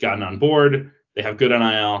since gotten on board. They have good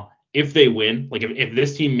NIL. If they win, like if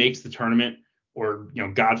this team makes the tournament or,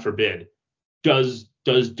 God forbid, does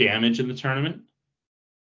damage in the tournament,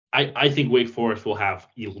 I think Wake Forest will have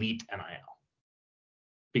elite NIL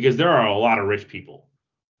because there are a lot of rich people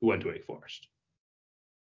who went to Wake Forest.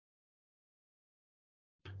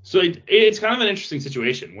 So it's kind of an interesting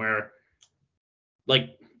situation where,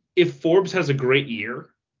 like, if Forbes has a great year,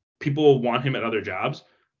 people will want him at other jobs,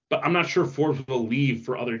 but I'm not sure Forbes will leave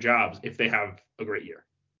for other jobs if they have a great year.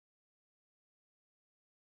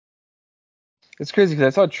 It's crazy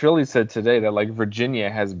because I saw Trilly said today that like Virginia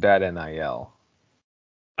has bad NIL.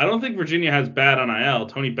 I don't think Virginia has bad NIL.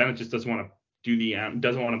 Tony Bennett just doesn't want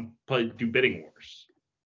to do bidding wars.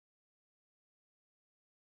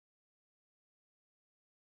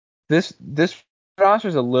 This roster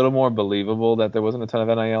is a little more believable that there wasn't a ton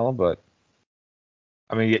of NIL, but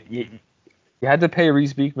I mean, you had to pay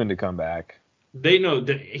Reese Beekman to come back. They know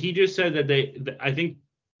that he just said that I think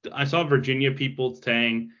I saw Virginia people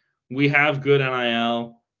saying we have good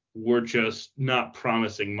NIL. We're just not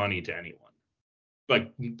promising money to anyone,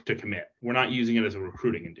 like to commit. We're not using it as a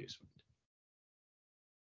recruiting inducement.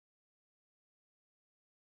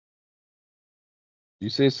 You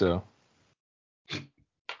say so.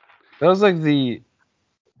 That was like and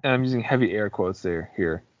I'm using heavy air quotes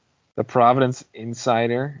here. The Providence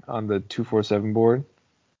insider on the 247 board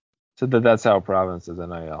said that's how Providence does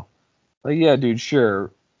NIL. Like, yeah, dude,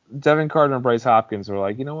 sure. Devin Carter and Bryce Hopkins were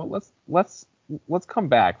like, you know what? Let's come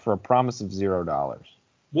back for a promise of $0.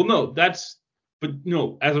 Well,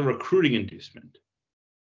 no, as a recruiting inducement.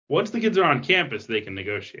 Once the kids are on campus, they can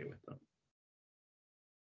negotiate with them.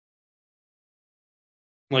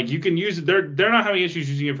 Like you can use it. They're not having issues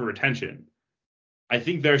using it for retention. I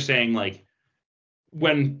think they're saying like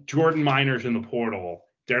when Jordan Minor's in the portal,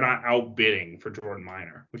 they're not outbidding for Jordan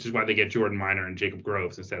Minor, which is why they get Jordan Minor and Jacob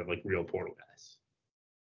Groves instead of like real portal guys.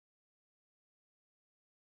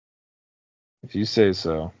 If you say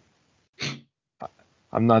so.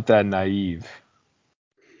 I'm not that naive.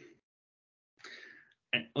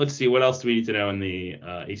 Let's see, what else do we need to know in the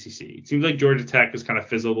ACC? It seems like Georgia Tech has kind of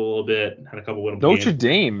fizzled a little bit, had a couple winnable games. Notre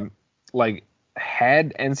Dame, like,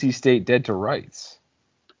 had NC State dead to rights.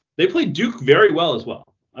 They played Duke very well as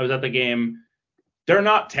well. I was at the game. They're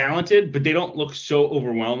not talented, but they don't look so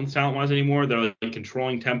overwhelmed talent-wise anymore. They're like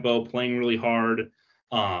controlling tempo, playing really hard.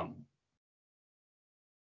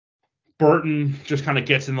 Burton just kind of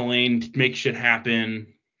gets in the lane, makes shit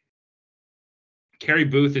happen. Kerry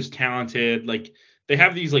Booth is talented. Like they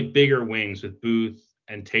have these like bigger wings with Booth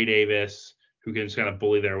and Tay Davis who can just kind of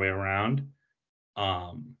bully their way around.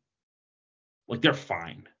 Like they're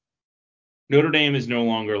fine. Notre Dame is no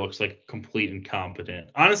longer looks like complete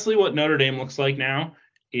incompetent. Honestly, what Notre Dame looks like now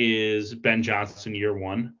is Ben Johnson year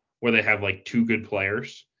one, where they have like two good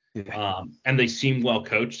players. Yeah. And they seem well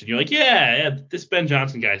coached. And you're like, yeah, this Ben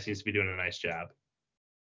Johnson guy seems to be doing a nice job.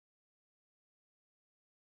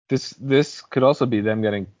 This could also be them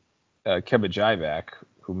getting Kebba back,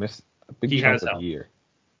 who missed a big chunk of the year.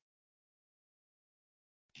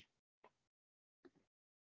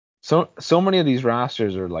 So many of these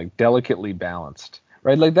rosters are like delicately balanced,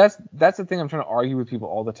 right? Like that's the thing I'm trying to argue with people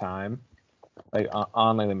all the time, like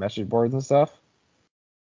on like the message boards and stuff.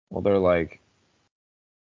 Well, they're like,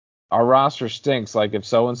 our roster stinks. Like if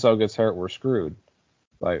so and so gets hurt, we're screwed.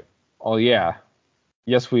 Like, oh yeah,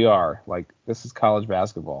 Yes, we are. Like, this is college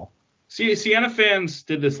basketball. See, Siena fans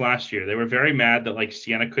did this last year. They were very mad that like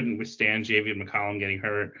Siena couldn't withstand JV McCollum getting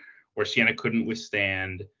hurt, or Siena couldn't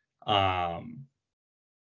withstand um,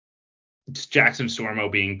 Jackson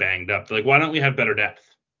Stormo being banged up. They're like, why don't we have better depth?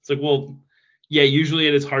 It's like, well, yeah, usually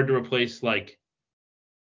it is hard to replace like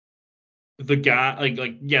the guy,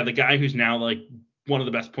 the guy who's now like one of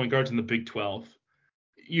the best point guards in the Big 12.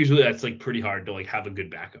 Usually that's like pretty hard to like have a good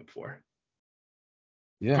backup for.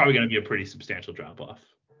 Yeah. Probably going to be a pretty substantial drop off.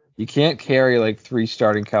 You can't carry like 3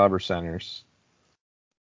 starting caliber centers.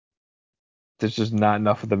 There's just not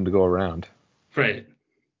enough of them to go around. Right.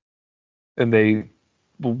 And they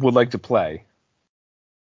would like to play.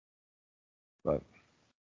 But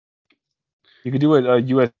you could do what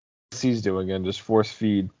USC's doing and just force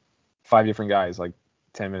feed 5 different guys like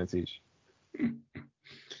 10 minutes each.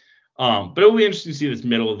 But it'll be interesting to see this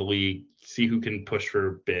middle of the league, see who can push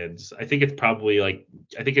for bids. I think it's probably like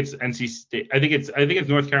I think it's NC State. I think it's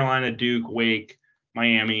North Carolina, Duke, Wake,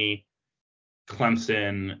 Miami,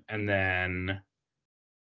 Clemson, and then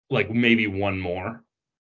like maybe one more.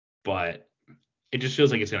 But it just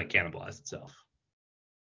feels like it's going to cannibalize itself.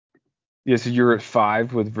 Yeah, so you're at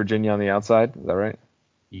 5 with Virginia on the outside. Is that right?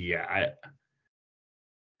 Yeah,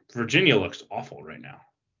 Virginia looks awful right now.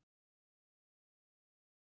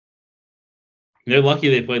 They're lucky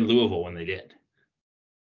they played Louisville when they did.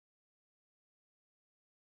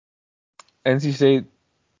 NC State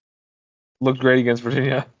looked great against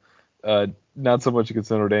Virginia. Not so much against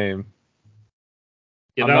Notre Dame.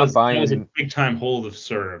 Yeah, I'm not that was a buying, big time hold of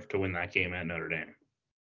serve to win that game at Notre Dame.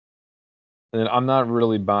 and I'm not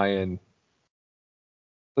really buying,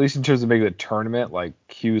 at least in terms of making the tournament, like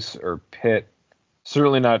Cuse or Pitt.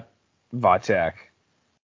 Certainly not Vatek.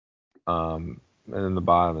 And then the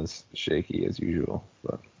bottom is shaky as usual.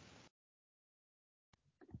 But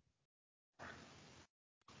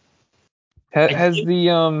I has think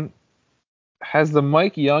the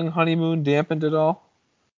Mike Young honeymoon dampened it all?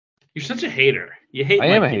 you're such a hater. You hate I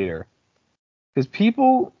am Mike a Young. hater because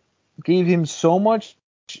people gave him so much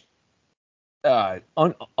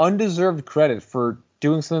undeserved credit for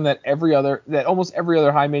doing something that almost every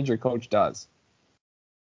other high major coach does,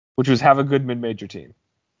 which was have a good mid-major team.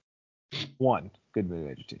 One good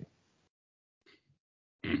mid-major team.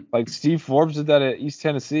 Like Steve Forbes did that at East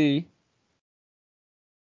Tennessee.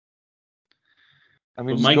 I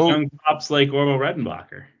mean, But just Mike go Young pops like Orville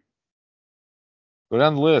Redenbacher.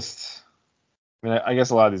 down the list. I mean, I guess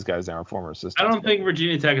a lot of these guys now are former I assistants, don't but think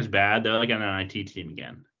Virginia Tech is bad. They're like an NIT team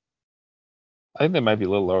again. I think they might be a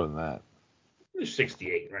little lower than that. They're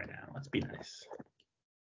 68 right now. Let's be nice.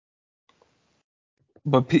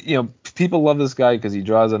 But people love this guy because he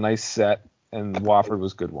draws a nice set, and Wofford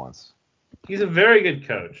was good once. He's a very good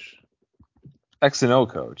coach. X and O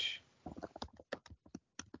coach.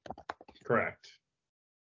 Correct.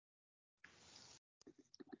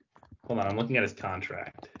 Hold on, I'm looking at his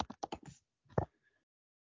contract.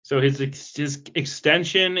 So his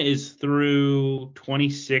extension is through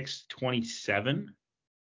 26-27.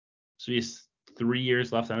 So he has 3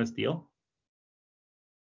 years left on his deal.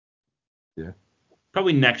 Yeah.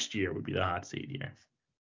 Probably next year would be the hot seat year.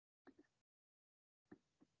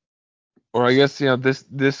 Or I guess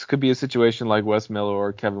this could be a situation like Wes Miller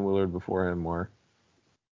or Kevin Willard before him, where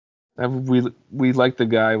we like the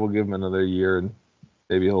guy, we'll give him another year, and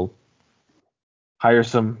maybe he'll hire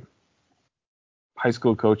some high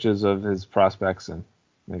school coaches of his prospects and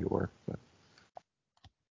make it work. But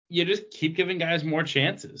You just keep giving guys more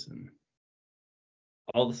chances, and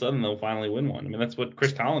all of a sudden they'll finally win one. I mean, that's what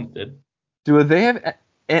Chris Collins did. do they have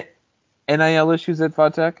NIL issues at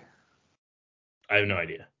Vatech? I have no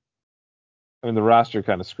idea. I mean, the roster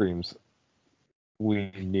kind of screams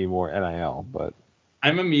we need more NIL, but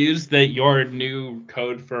I'm amused that your new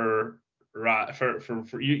code for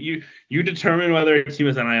you determine whether a team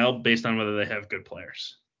is NIL based on whether they have good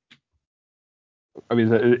players. I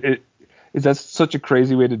mean, is that such a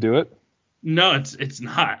crazy way to do it? No, it's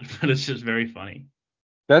not, but it's just very funny.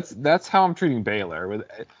 That's how I'm treating Baylor, with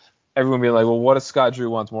everyone being like, well, what if Scott Drew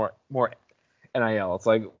wants more NIL? It's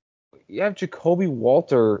like you have Jacoby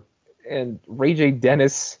Walter and Ray J.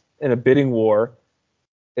 Dennis in a bidding war,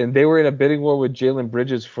 and they were in a bidding war with Jalen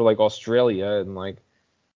Bridges for like Australia, and like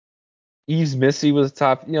Eves Missy was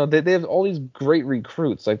top. They have all these great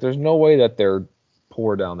recruits. Like, there's no way that they're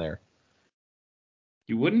poor down there.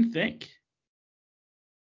 You wouldn't think.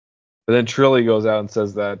 But then Trilly goes out and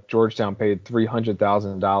says that Georgetown paid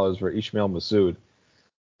 $300,000 for Ishmael Massoud.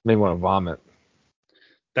 They want to vomit.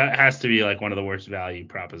 That has to be like one of the worst value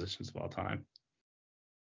propositions of all time.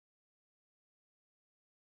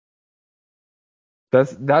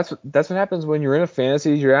 That's what happens when you're in a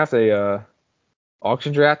fantasy draft, a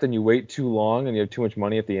auction draft, and you wait too long and you have too much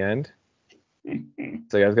money at the end.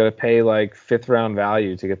 So you guys got to pay like 5th round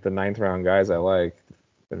value to get the 9th round guys I like to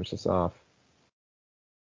finish this off.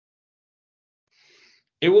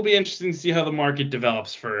 It will be interesting to see how the market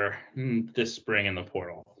develops for this spring in the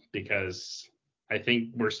portal, because I think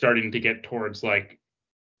we're starting to get towards like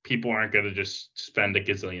people aren't going to just spend $1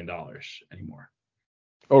 gazillion anymore.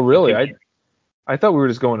 Oh, really? I thought we were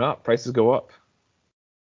just going up. Prices go up.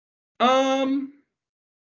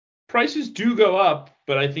 Prices do go up,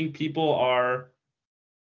 but I think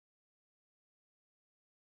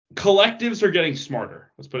collectives are getting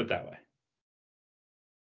smarter. Let's put it that way.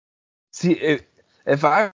 See, if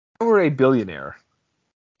I were a billionaire,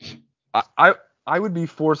 I would be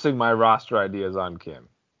forcing my roster ideas on Kim.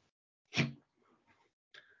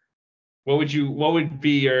 What would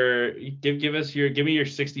be your give me your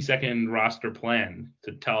 60-second roster plan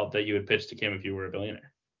to tell that you would pitch to Kim if you were a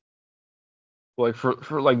billionaire? Like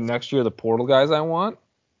for like next year, the portal guys I want.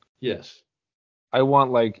 Yes. I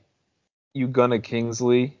want like Ugonna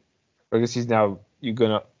Kingsley, or I guess he's now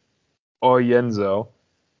Ugonna Oyenzo.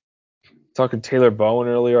 Talking Taylor Bowen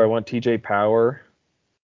earlier. I want TJ Power.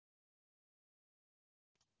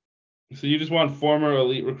 So you just want former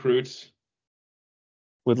elite recruits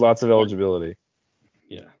With lots of eligibility.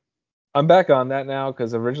 Yeah. I'm back on that now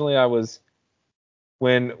because originally I was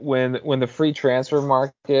when the free transfer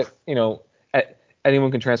market,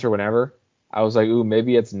 anyone can transfer whenever. I was like, ooh,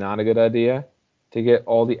 maybe it's not a good idea to get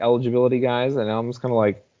all the eligibility guys. And now I'm just kind of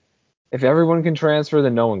like, if everyone can transfer,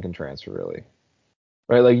 then no one can transfer really,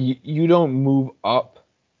 right? Like you don't move up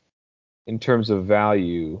in terms of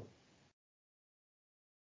value.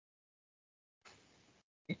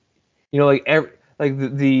 Like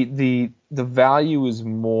the value is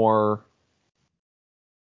more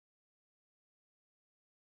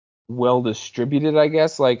well distributed, I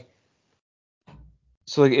guess. Like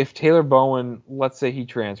if Taylor Bowen, let's say he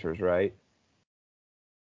transfers, right?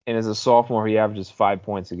 And as a sophomore he averages 5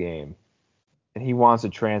 points a game and he wants to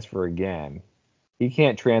transfer again, he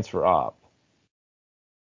can't transfer up.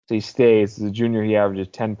 So he stays. As a junior he averages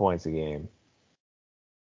 10 points a game.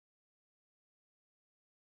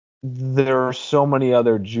 There are so many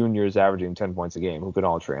other juniors averaging 10 points a game who can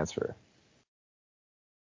all transfer,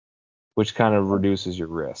 which kind of reduces your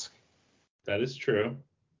risk. That is true.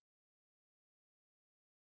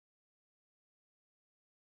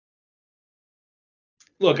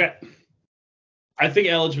 Look, I think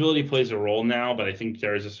eligibility plays a role now, but I think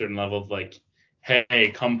there is a certain level of like,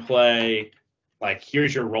 hey, come play. Like,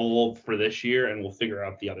 here's your role for this year, and we'll figure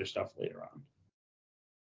out the other stuff later on.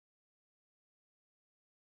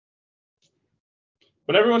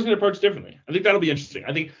 But everyone's going to approach differently. I think that'll be interesting.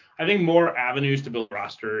 I think more avenues to build a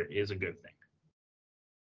roster is a good thing.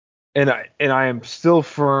 And I am still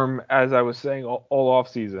firm, as I was saying all off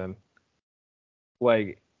season.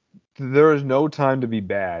 Like, there is no time to be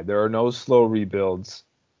bad. There are no slow rebuilds.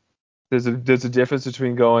 There's a difference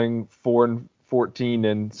between going 4-14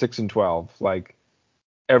 and 6-12. Like,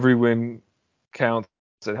 every win counts.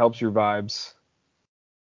 It helps your vibes.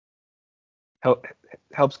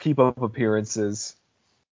 Helps keep up appearances,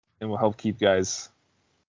 and will help keep guys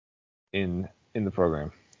in the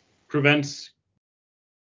program. Prevents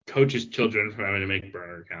coaches' children from having to make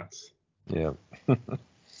burner accounts. Yeah.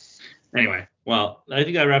 Anyway, well, I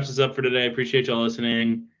think that wraps us up for today. Appreciate y'all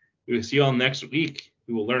listening. We will see you all next week.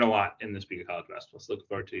 We will learn a lot in this week of college basketball. So look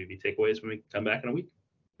forward to the takeaways when we come back in a week.